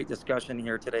 What a great discussion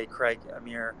here today, Craig,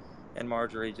 Amir, and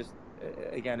Marjorie. Just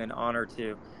again, an honor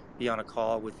to be on a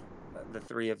call with the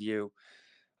three of you.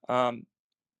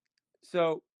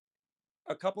 So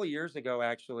a couple of years ago,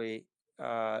 actually,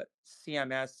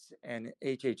 CMS and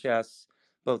HHS,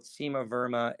 both Seema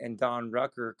Verma and Don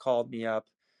Rucker, called me up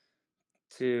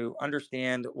to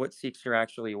understand what Seekster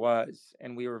actually was.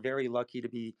 And we were very lucky to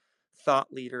be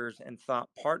thought leaders and thought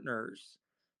partners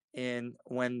in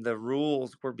when the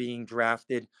rules were being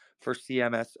drafted for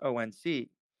CMS ONC.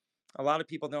 A lot of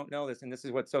people don't know this, and this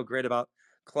is what's so great about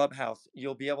Clubhouse.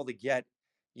 You'll be able to get,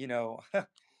 you know,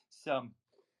 some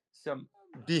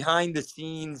behind the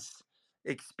scenes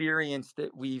experience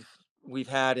that we've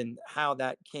had and how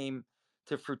that came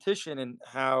to fruition and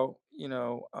how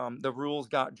the rules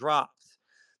got dropped.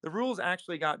 The rules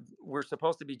actually were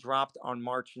supposed to be dropped on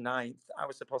March 9th. I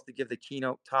was supposed to give the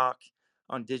keynote talk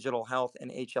on digital health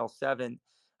and HL7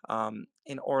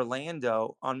 in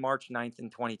Orlando on March 9th in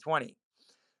 2020.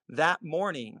 That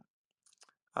morning,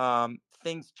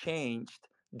 things changed.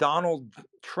 Donald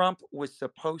Trump was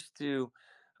supposed to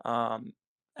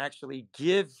actually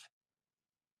give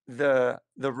the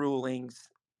rulings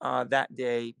that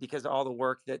day because of all the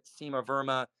work that Seema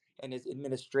Verma and his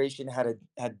administration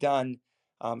had done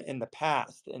in the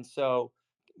past. And so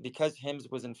because HIMSS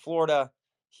was in Florida,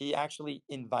 he actually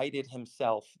invited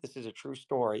himself, this is a true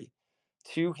story,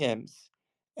 to HIMSS.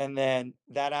 And then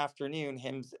that afternoon,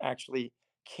 HIMSS actually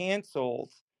canceled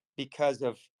because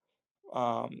of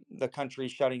the country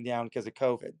shutting down because of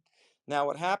COVID. Now,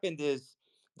 what happened is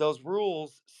those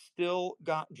rules still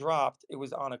got dropped. It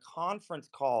was on a conference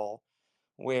call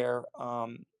where,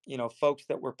 folks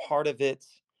that were part of it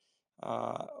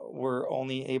were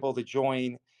only able to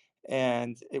join,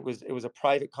 and it was a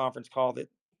private conference call that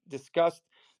discussed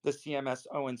the CMS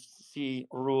ONC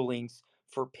rulings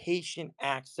for patient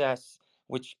access,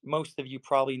 which most of you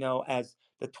probably know as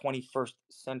the 21st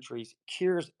Century's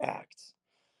Cures Act.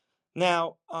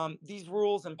 Now, these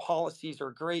rules and policies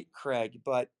are great, Craig,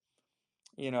 but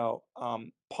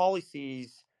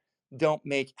policies don't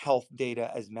make health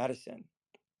data as medicine.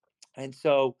 And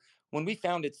so when we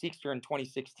founded Seekster in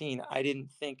 2016, I didn't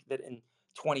think that in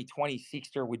 2020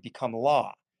 Seekster would become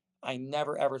law. I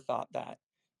never ever thought that.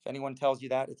 If anyone tells you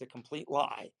that, it's a complete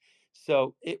lie.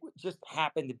 So it just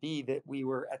happened to be that we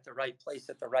were at the right place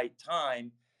at the right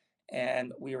time,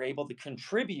 and we were able to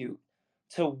contribute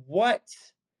to what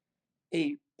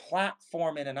a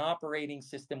platform and an operating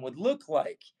system would look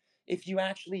like if you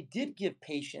actually did give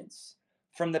patients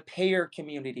from the payer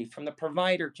community, from the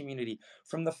provider community,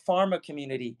 from the pharma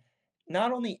community,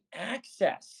 not only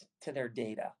access to their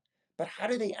data, but how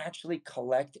do they actually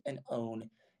collect and own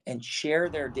and share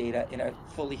their data in a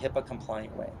fully HIPAA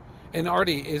compliant way? And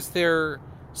Artie, is there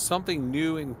something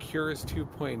new in Cures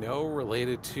 2.0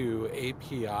 related to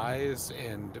APIs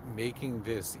and making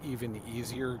this even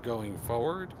easier going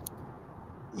forward?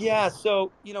 Yeah,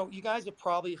 so you guys have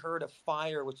probably heard of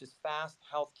FHIR, which is Fast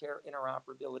Healthcare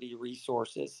Interoperability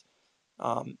Resources,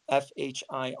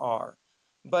 FHIR.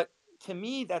 But to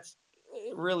me, that's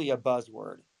really a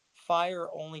buzzword. FHIR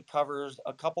only covers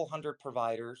a couple hundred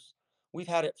providers. We've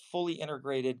had it fully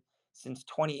integrated since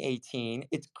 2018.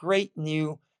 It's great.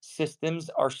 New systems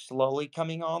are slowly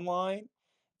coming online,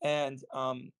 and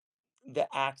the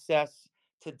access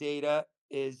to data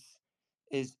is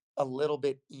a little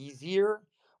bit easier,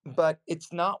 but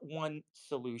it's not one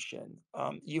solution.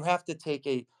 You have to take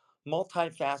a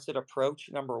multifaceted approach,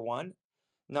 number one.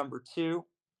 Number two,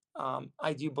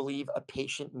 I do believe a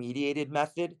patient mediated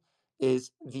method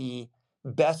is the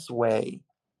best way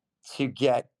to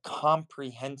get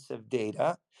comprehensive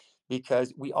data,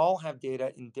 because we all have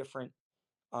data in different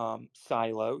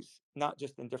silos, not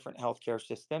just in different healthcare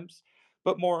systems.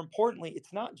 But more importantly,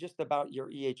 it's not just about your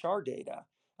EHR data.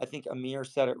 I think Amir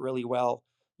said it really well,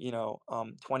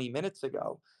 20 minutes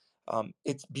ago.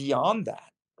 It's beyond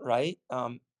that, right?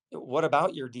 What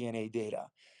about your DNA data?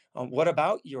 What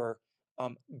about your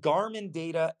Garmin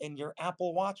data and your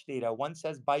Apple Watch data? One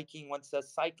says biking, one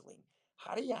says cycling.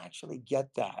 How do you actually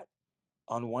get that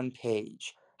on one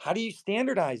page? How do you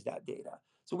standardize that data?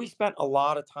 So we spent a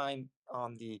lot of time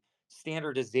on the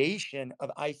standardization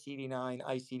of ICD-9,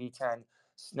 ICD-10,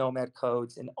 SNOMED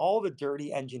codes, and all the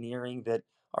dirty engineering that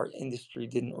our industry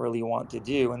didn't really want to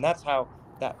do. And that's how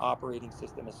that operating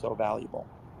system is so valuable.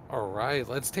 All right,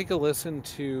 let's take a listen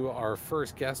to our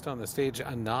first guest on the stage.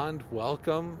 Anand,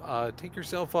 welcome. Take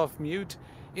yourself off mute,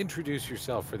 introduce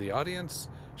yourself for the audience,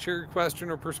 share your question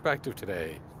or perspective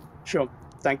today. Sure.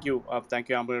 Thank you. Thank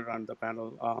you, Amber, and the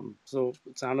panel. So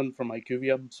it's Anand from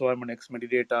IQVIA. So I'm an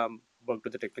ex-Medidata, worked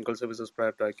with the technical services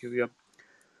prior to IQVIA.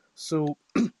 So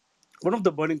one of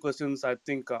the burning questions I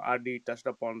think Adi touched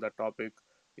upon that topic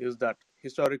is that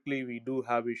historically we do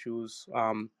have issues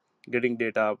getting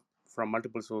data from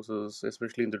multiple sources,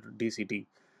 especially in the DCT.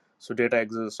 So data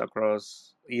exists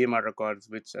across EMR records,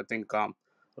 which I think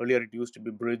earlier it used to be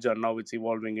Bridge, and now it's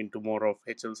evolving into more of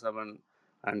HL7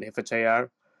 and FHIR.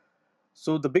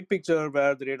 So the big picture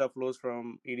where the data flows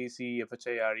from EDC,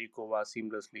 FHIR, ECOVA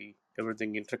seamlessly,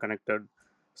 everything interconnected,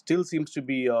 still seems to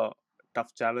be a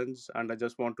tough challenge, and I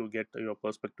just want to get your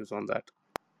perspectives on that.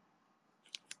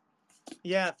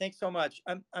 Yeah, thanks so much.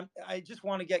 I just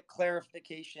want to get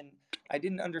clarification. I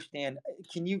didn't understand.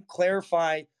 Can you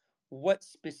clarify what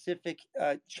specific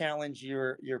challenge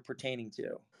you're pertaining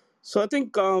to? So I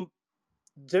think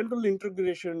general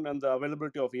integration and the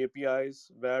availability of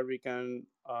APIs where we can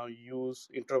use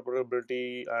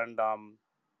interoperability, and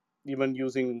even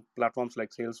using platforms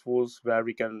like Salesforce where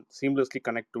we can seamlessly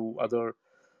connect to other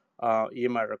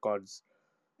EMI records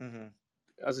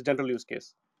as a general use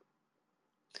case.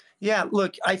 Yeah,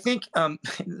 look, I think,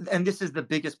 and this is the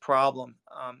biggest problem.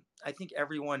 I think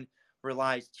everyone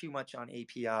relies too much on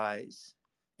APIs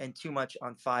and too much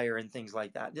on FHIR and things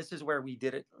like that. This is where we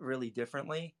did it really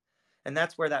differently. And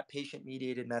that's where that patient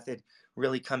mediated method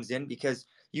really comes in, because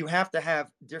you have to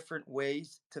have different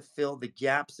ways to fill the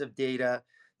gaps of data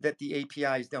that the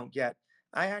APIs don't get.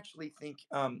 I actually think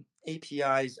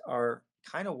APIs are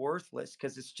kind of worthless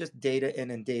because it's just data in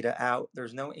and data out.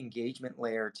 There's no engagement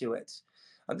layer to it.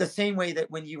 The same way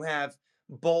that when you have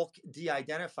bulk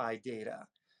de-identified data,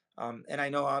 and I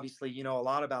know obviously you know a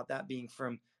lot about that being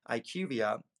from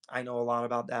IQVIA, I know a lot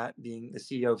about that, being the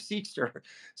CEO of Seekster.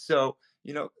 So,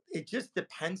 it just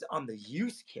depends on the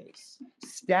use case.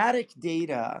 Static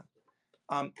data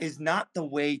is not the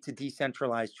way to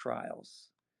decentralize trials.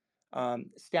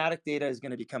 Static data is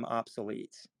going to become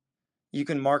obsolete. You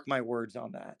can mark my words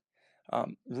on that.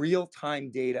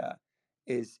 Real-time data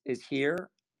is here,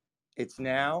 it's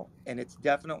now, and it's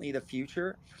definitely the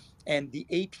future. And the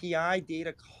API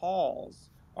data calls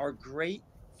are great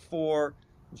for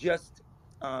just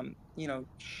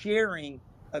sharing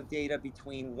of data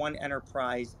between one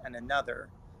enterprise and another.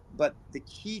 But the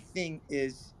key thing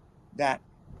is that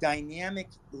dynamic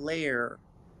layer,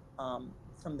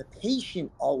 from the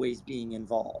patient always being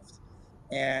involved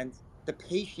and the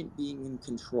patient being in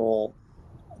control,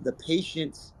 the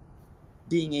patient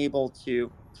being able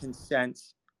to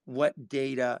consent what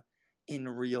data in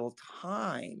real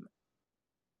time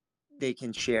they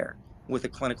can share with a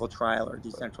clinical trial or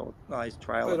decentralized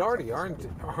trial But of a Artie, clinical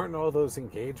study. aren't all those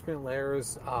engagement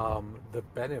layers the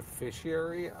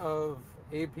beneficiary of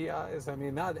APIs? I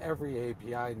mean, not every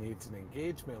API needs an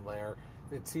engagement layer.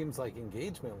 It seems like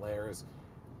engagement layers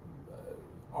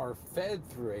are fed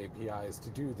through APIs to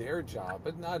do their job,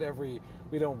 but not every.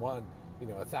 We don't want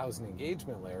 1,000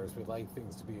 engagement layers. We'd like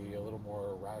things to be a little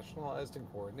more rationalized and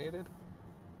coordinated.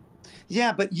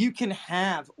 Yeah, but you can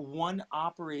have one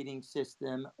operating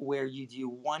system where you do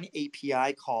one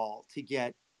API call to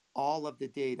get all of the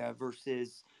data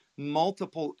versus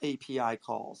multiple API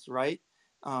calls, right?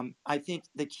 I think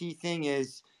the key thing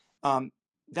is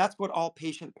that's what all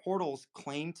patient portals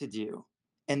claim to do,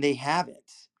 and they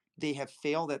haven't. They have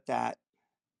failed at that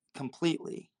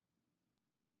completely.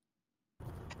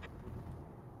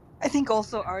 I think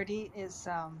also Artie is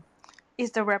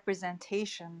the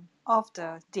representation of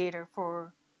the data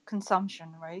for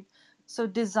consumption, right? So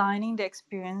designing the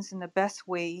experience in the best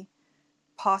way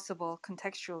possible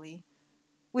contextually,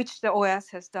 which the OS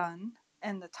has done,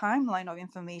 and the timeline of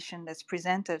information that's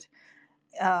presented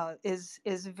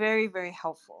is very, very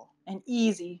helpful and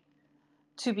easy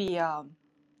to be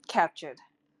captured.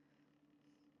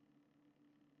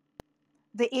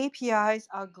 The APIs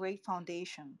are a great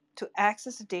foundation to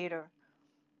access the data,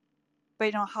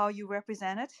 but how you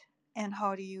represent it and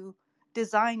how do you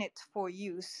design it for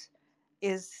use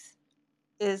is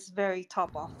very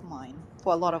top of mind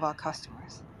for a lot of our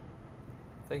customers.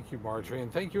 Thank you, Marjorie,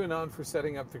 and thank you, Anand, for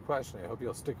setting up the question. I hope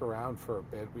you'll stick around for a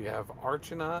bit. We have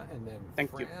Archana and then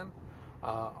Thank you. Fran.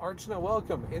 Archana,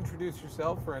 welcome. Introduce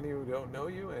yourself for any who don't know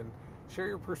you and share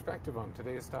your perspective on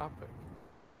today's topic.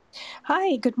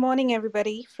 Hi, good morning,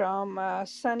 everybody, from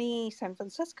sunny San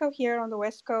Francisco here on the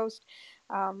West Coast.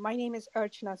 My name is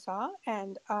Archana Sa,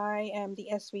 and I am the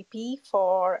SVP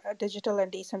for Digital and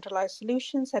Decentralized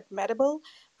Solutions at Medable.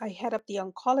 I head up the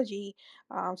oncology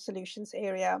solutions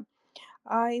area.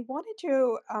 I wanted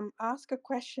to ask a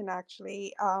question,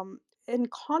 actually, in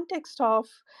context of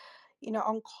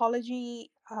oncology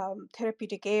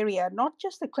therapeutic area, not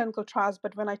just the clinical trials,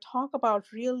 but when I talk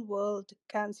about real world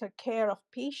cancer care of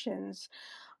patients,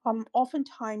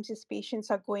 oftentimes these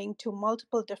patients are going to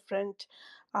multiple different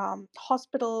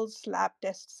hospitals, lab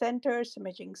test centers,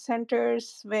 imaging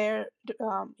centers, where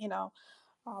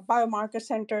biomarker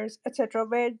centers, etc.,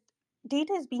 where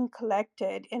data is being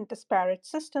collected in disparate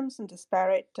systems and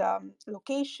disparate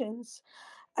locations.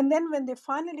 And then when they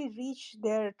finally reach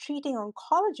their treating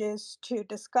oncologist to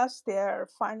discuss their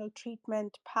final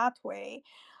treatment pathway,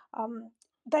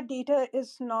 that data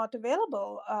is not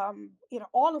available.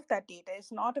 All of that data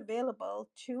is not available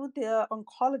to the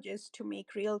oncologist to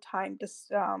make real-time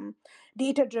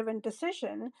data-driven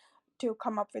decision to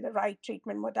come up with the right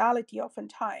treatment modality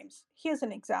oftentimes. Here's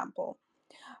an example.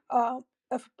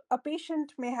 If a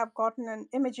patient may have gotten an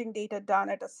imaging data done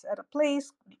at a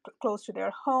place close to their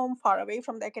home, far away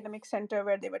from the academic center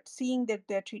where they were seeing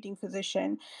their treating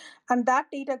physician, and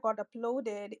that data got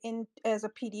uploaded in as a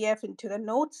PDF into the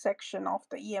notes section of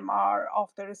the EMR of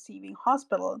the receiving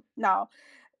hospital. Now,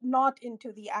 not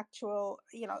into the actual,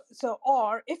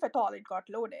 or if at all it got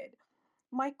loaded.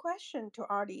 My question to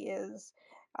Artie is,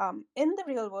 in the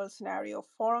real world scenario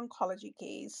for oncology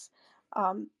case,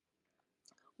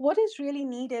 what is really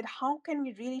needed? How can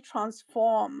we really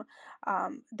transform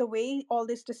the way all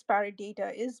this disparate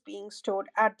data is being stored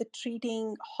at the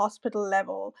treating hospital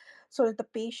level so that the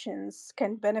patients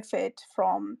can benefit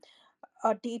from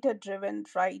a data-driven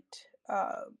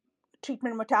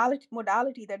treatment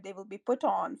modality that they will be put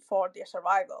on for their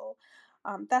survival?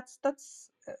 That's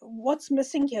what's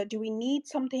missing here. Do we need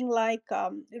something like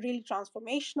really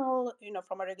transformational,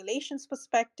 from a regulations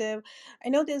perspective? I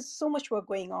know there's so much work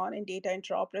going on in data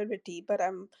interoperability, but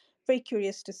I'm very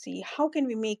curious to see how can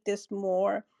we make this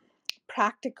more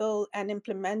practical and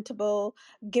implementable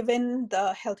given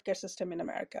the healthcare system in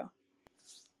America?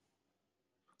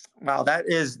 Wow, that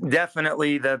is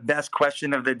definitely the best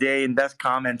question of the day and best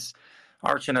comments.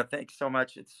 Archana, thanks so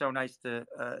much. It's so nice to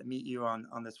meet you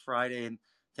on this Friday, and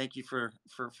thank you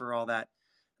for all that.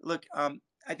 Look,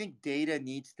 I think data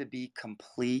needs to be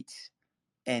complete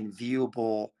and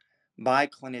viewable by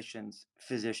clinicians,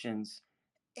 physicians,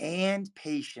 and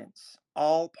patients.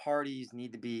 All parties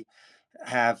need to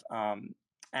have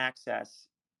access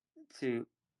to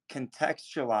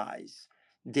contextualize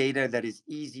data that is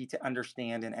easy to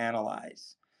understand and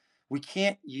analyze. We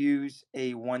can't use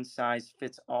a one size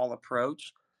fits all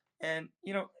approach. And,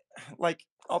 like,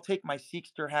 I'll take my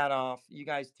Seekster hat off. You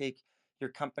guys take your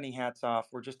company hats off.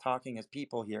 We're just talking as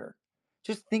people here.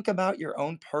 Just think about your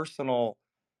own personal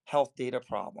health data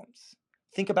problems.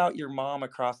 Think about your mom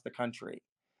across the country.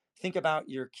 Think about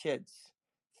your kids.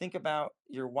 Think about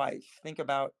your wife. Think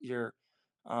about your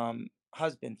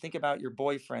husband. Think about your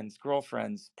boyfriends,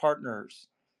 girlfriends, partners.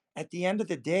 At the end of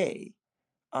the day,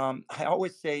 I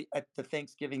always say at the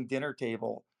Thanksgiving dinner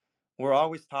table, we're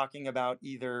always talking about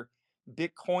either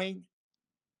Bitcoin,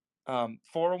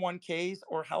 401ks,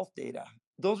 or health data.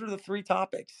 Those are the three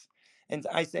topics. And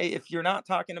I say, if you're not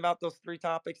talking about those three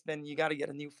topics, then you got to get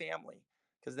a new family,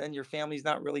 because then your family's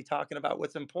not really talking about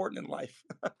what's important in life.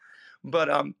 But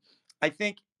I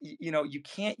think, you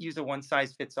can't use a one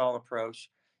size fits all approach.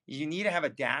 You need to have a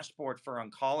dashboard for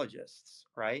oncologists,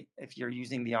 right? If you're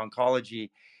using the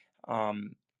oncology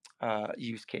um,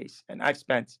 use case. And I've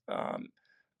spent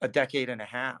a decade and a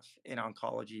half in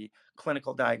oncology,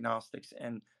 clinical diagnostics,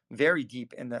 and very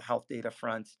deep in the health data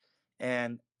front.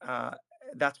 And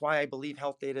that's why I believe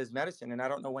health data is medicine. And I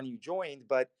don't know when you joined,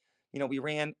 but we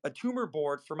ran a tumor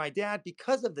board for my dad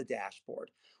because of the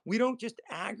dashboard. We don't just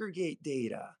aggregate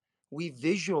data, we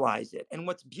visualize it. And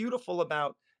what's beautiful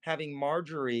about having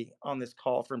Marjorie on this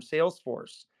call from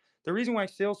Salesforce, the reason why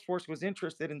Salesforce was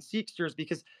interested in Seekster is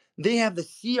because they have the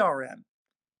CRM.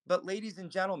 But ladies and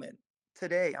gentlemen,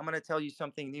 today I'm going to tell you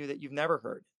something new that you've never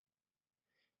heard.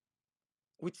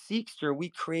 With Seekster, we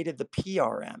created the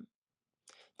PRM,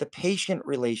 the patient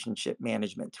relationship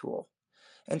management tool.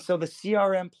 And so the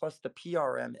CRM plus the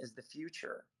PRM is the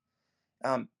future.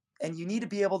 Um, and you need to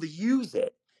be able to use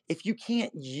it. If you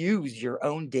can't use your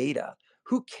own data,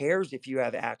 who cares if you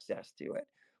have access to it?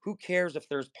 Who cares if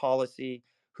there's policy?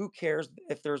 Who cares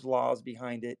if there's laws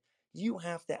behind it? You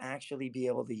have to actually be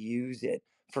able to use it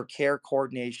for care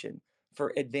coordination,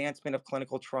 for advancement of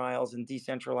clinical trials and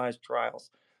decentralized trials,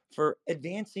 for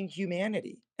advancing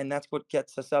humanity. And that's what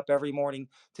gets us up every morning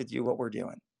to do what we're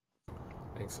doing.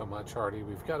 Thanks so much, Artie.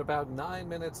 We've got about 9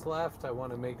 minutes left. I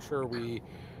want to make sure we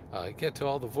get to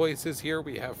all the voices here.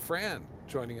 We have Fran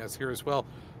joining us here as well.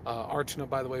 Archana,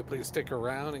 by the way, please stick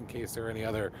around in case there are any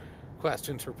other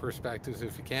questions or perspectives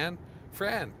if you can.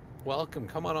 Fran, welcome.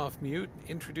 Come on off mute.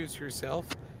 Introduce yourself.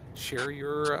 Share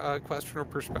your question or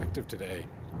perspective today.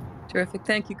 Terrific.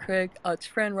 Thank you, Craig. It's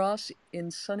Fran Ross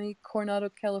in sunny Coronado,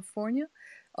 California.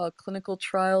 Clinical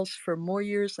trials for more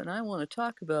years than I want to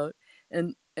talk about.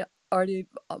 And Artie,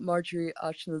 Marjorie,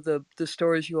 Achna, the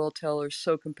stories you all tell are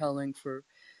so compelling for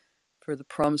the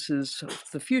promises of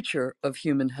the future of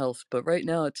human health. But right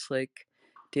now it's like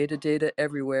data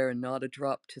everywhere and not a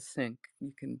drop to think.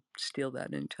 You can steal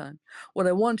that anytime. What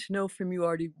I wanted to know from you,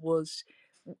 Artie, was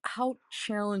how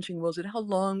challenging was it? How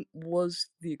long was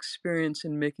the experience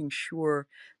in making sure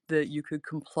that you could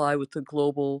comply with the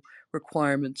global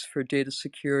requirements for data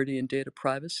security and data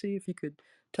privacy? If you could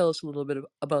tell us a little bit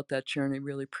about that journey,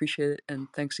 really appreciate it. And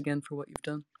thanks again for what you've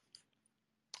done.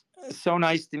 So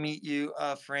nice to meet you,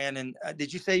 Fran. And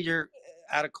did you say you're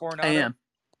out of Coronado? I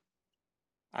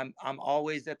am. I'm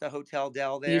always at the Hotel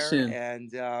Del See you there, soon.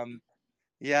 and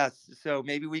yes, so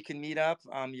maybe we can meet up.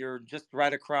 You're just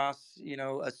right across,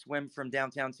 a swim from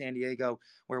downtown San Diego,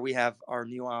 where we have our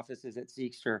new offices at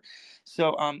Seekster.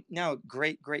 So no,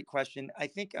 great question. I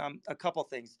think a couple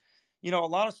things. A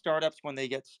lot of startups, when they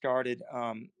get started,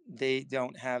 they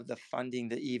don't have the funding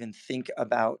to even think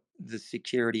about the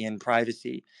security and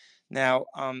privacy. Now,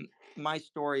 my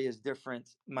story is different.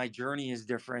 My journey is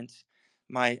different.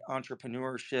 My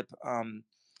entrepreneurship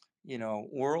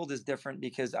world is different,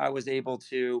 because I was able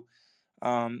to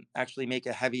actually make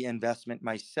a heavy investment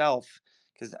myself,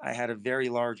 because I had a very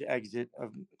large exit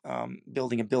of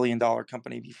building $1 billion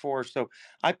company before. So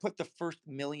I put the first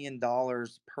 $1 million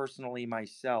personally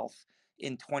myself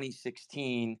in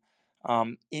 2016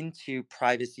 into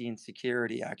privacy and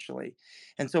security, actually.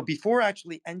 And so before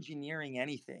actually engineering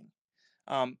anything,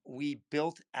 we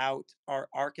built out our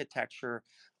architecture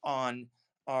on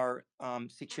are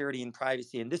security and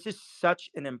privacy. And this is such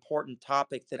an important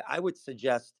topic that I would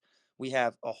suggest we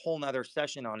have a whole nother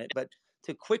session on it. But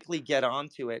to quickly get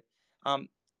onto it,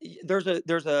 there's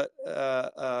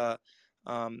a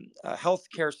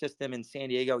healthcare system in San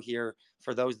Diego here,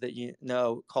 for those that you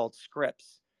know, called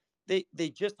Scripps. They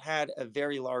just had a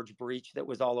very large breach that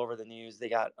was all over the news. They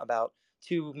got about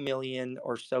 2 million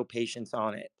or so patients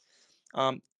on it.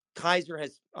 Um, Kaiser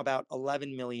has about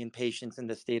 11 million patients in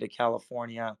the state of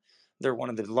California. They're one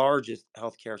of the largest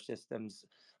healthcare systems.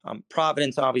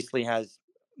 Providence obviously has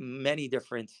many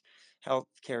different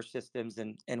healthcare systems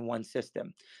in one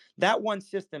system. That one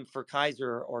system for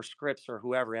Kaiser or Scripps or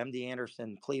whoever, MD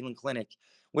Anderson, Cleveland Clinic,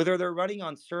 whether they're running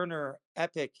on Cerner,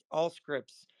 Epic,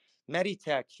 Allscripts,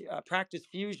 Meditech, Practice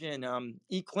Fusion,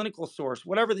 eClinical Source,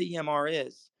 whatever the EMR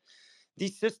is,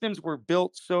 these systems were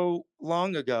built so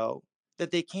long ago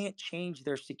that they can't change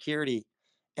their security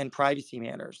and privacy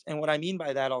manners. And what I mean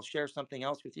by that, I'll share something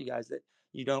else with you guys that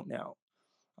you don't know.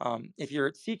 If you're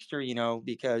at Seekster, you know,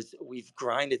 because we've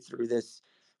grinded through this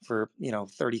for,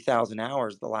 30,000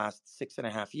 hours the last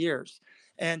 6.5 years.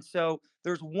 And so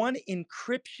there's one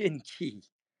encryption key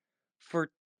for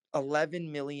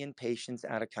 11 million patients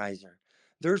out of Kaiser.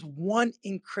 There's one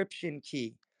encryption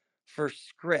key for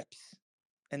Scripps,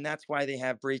 and that's why they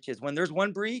have breaches. When there's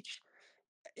one breach,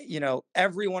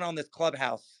 everyone on this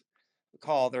clubhouse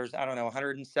call, there's, I don't know,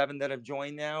 107 that have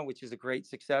joined now, which is a great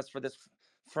success for this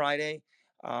Friday.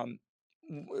 Um,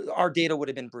 our data would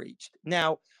have been breached.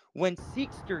 Now, when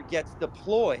Seekster gets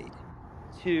deployed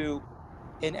to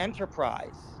an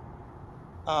enterprise,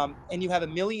 and you have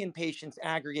 1 million patients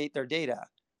aggregate their data,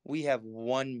 we have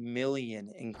 1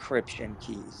 million encryption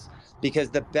keys, because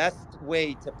the best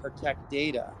way to protect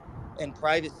data and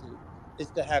privacy is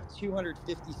to have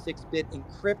 256-bit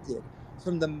encrypted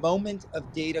from the moment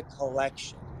of data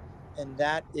collection. And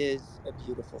that is a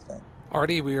beautiful thing.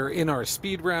 Artie, we are in our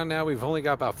speed round now. We've only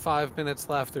got about 5 minutes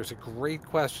left. There's a great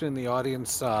question in the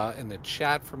audience, in the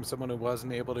chat, from someone who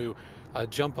wasn't able to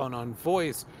jump on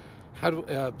voice.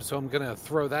 So I'm going to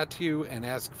throw that to you and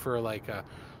ask for like a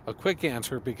quick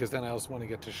answer, because then I also want to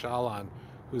get to Shalan,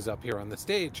 who's up here on the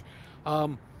stage.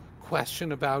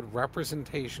 Question about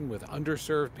representation with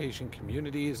underserved patient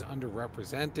communities,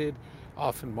 underrepresented,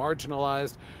 often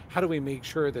marginalized. How do we make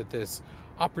sure that this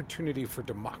opportunity for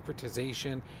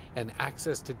democratization and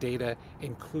access to data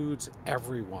includes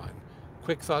everyone?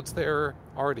 Quick thoughts there,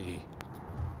 Artie.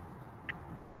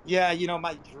 Yeah,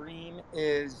 my dream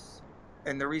is,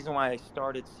 and the reason why I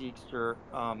started Seekster,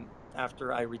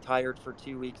 after I retired for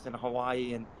 2 weeks in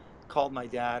Hawaii and called my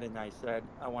dad and I said,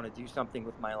 I want to do something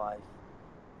with my life,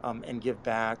 and give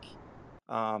back.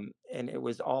 And it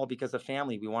was all because of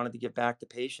family. We wanted to give back to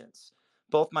patients.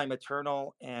 Both my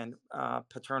maternal and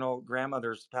paternal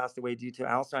grandmothers passed away due to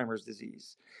Alzheimer's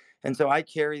disease. And so I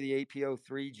carry the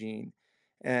APO3 gene.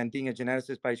 And being a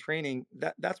geneticist by training,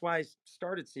 that's why I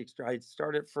started Seekster. I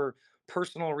started for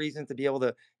personal reasons, to be able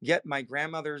to get my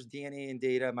grandmother's DNA and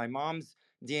data, my mom's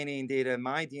DNA and data,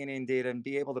 my DNA and data, and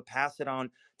be able to pass it on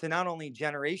to not only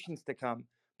generations to come,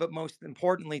 but most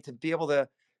importantly, to be able to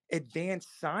advance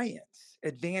science,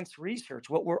 advance research.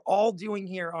 What we're all doing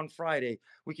here on Friday,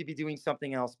 we could be doing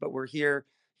something else, but we're here,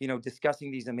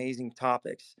 discussing these amazing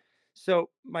topics. So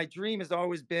my dream has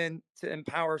always been to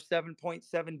empower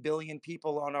 7.7 billion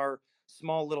people on our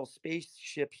small little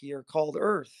spaceship here called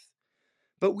Earth.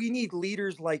 But we need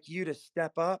leaders like you to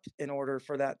step up in order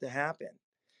for that to happen.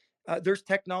 There's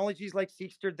technologies like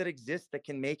Seekster that exist that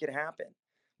can make it happen.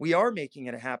 We are making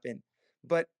it happen,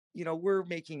 but we're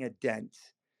making a dent.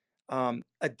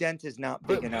 A dent is not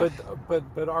big enough.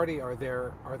 But Artie, are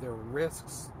there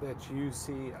risks that you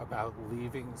see about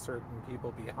leaving certain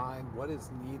people behind? What is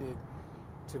needed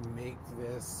to make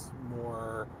this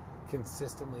more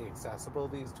consistently accessible,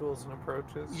 these tools and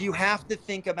approaches? You have to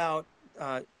think about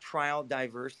trial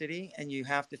diversity, and you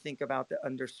have to think about the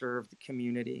underserved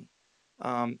community.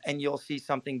 And you'll see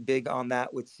something big on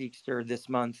that with Seekster this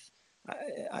month.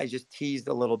 I just teased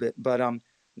a little bit, but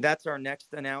that's our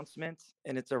next announcement,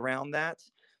 and it's around that.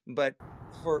 But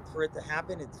for it to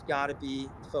happen, it's got to be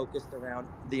focused around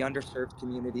the underserved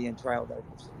community and trial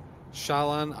diversity.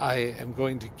 Shalan, I am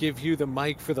going to give you the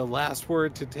mic for the last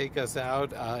word to take us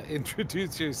out.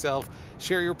 Introduce yourself,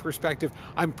 share your perspective.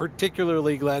 I'm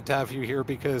particularly glad to have you here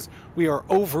because we are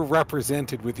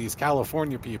overrepresented with these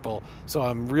California people. So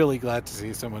I'm really glad to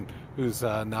see someone who's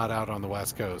not out on the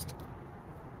West Coast.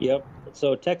 Yep.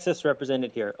 So Texas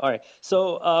represented here. All right.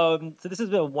 So this has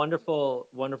been a wonderful,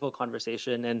 wonderful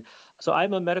conversation. And so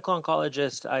I'm a medical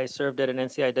oncologist. I served at an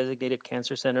NCI designated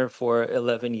cancer center for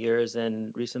 11 years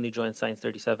and recently joined Science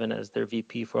 37 as their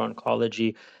VP for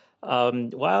oncology.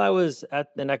 While I was at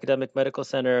an academic medical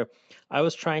center, I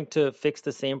was trying to fix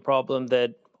the same problem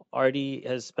that Artie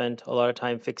has spent a lot of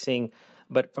time fixing,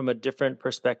 but from a different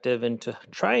perspective, and to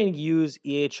try and use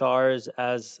EHRs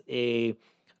as a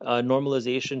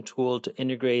normalization tool to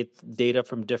integrate data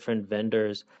from different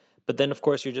vendors. But then, of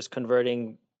course, you're just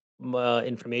converting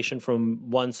information from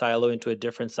one silo into a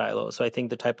different silo. So I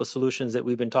think the type of solutions that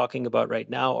we've been talking about right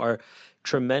now are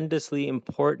tremendously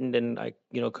important, and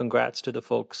congrats to the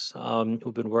folks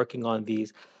who've been working on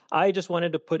these. I just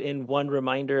wanted to put in one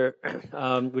reminder,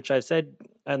 which I've said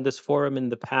on this forum in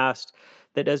the past,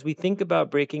 that as we think about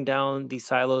breaking down these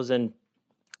silos and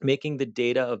making the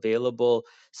data available,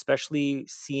 especially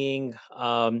seeing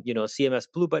CMS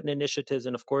Blue Button initiatives,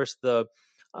 and of course the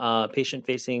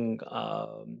patient-facing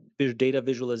data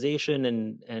visualization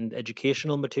and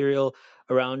educational material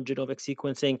around genomic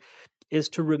sequencing, is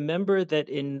to remember that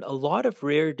in a lot of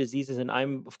rare diseases, and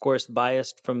I'm of course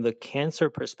biased from the cancer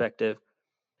perspective,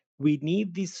 we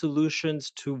need these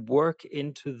solutions to work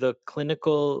into the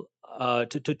clinical,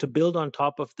 to build on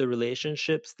top of the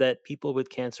relationships that people with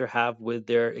cancer have with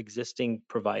their existing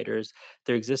providers,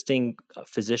 their existing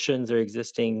physicians, their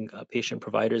existing patient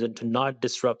providers, and to not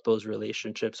disrupt those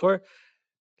relationships. Or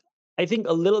I think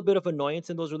a little bit of annoyance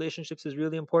in those relationships is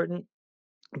really important,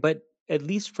 but at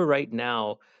least for right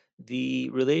now, the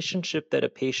relationship that a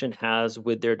patient has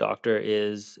with their doctor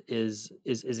is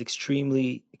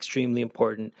extremely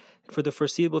important. For the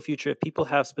foreseeable future, if people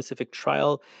have specific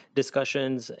trial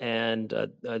discussions and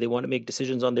they want to make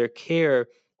decisions on their care,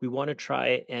 we want to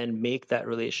try and make that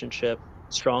relationship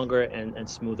stronger and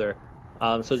smoother.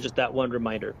 So just that one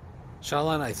reminder.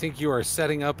 Shalan, I think you are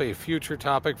setting up a future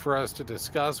topic for us to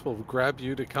discuss. We'll grab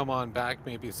you to come on back,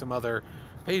 maybe some other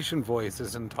patient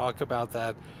voices, and talk about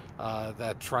that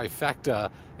trifecta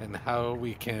and how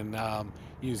we can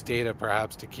use data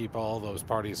perhaps to keep all those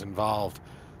parties involved.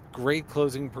 Great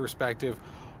closing perspective.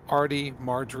 Artie,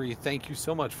 Marjorie, thank you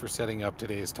so much for setting up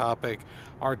today's topic.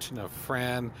 Archana,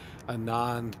 Fran,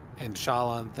 Anand, and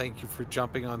Shalan, thank you for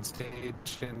jumping on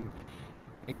stage and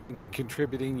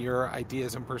contributing your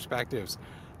ideas and perspectives.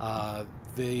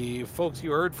 The folks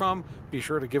you heard from, be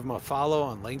sure to give them a follow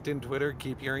on LinkedIn, Twitter.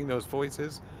 Keep hearing those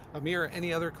voices. Amir,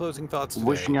 any other closing thoughts today?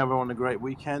 Wishing everyone a great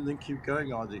weekend and keep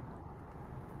going, Artie.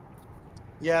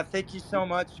 Yeah, thank you so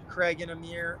much, Craig and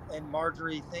Amir and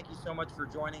Marjorie. Thank you so much for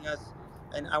joining us.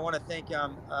 And I want to thank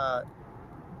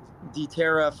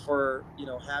DTerra for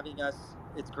having us.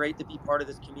 It's great to be part of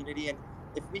this community. And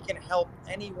if we can help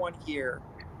anyone here,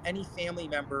 any family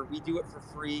member, we do it for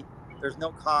free. There's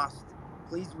no cost.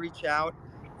 Please reach out.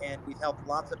 And we've helped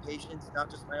lots of patients, not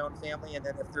just my own family. And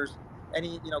then if there's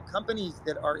any companies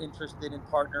that are interested in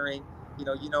partnering,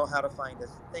 you know how to find us.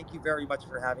 Thank you very much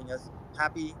for having us.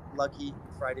 Happy, lucky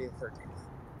Friday the 13th.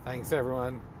 Thanks,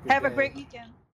 everyone. Have a great weekend.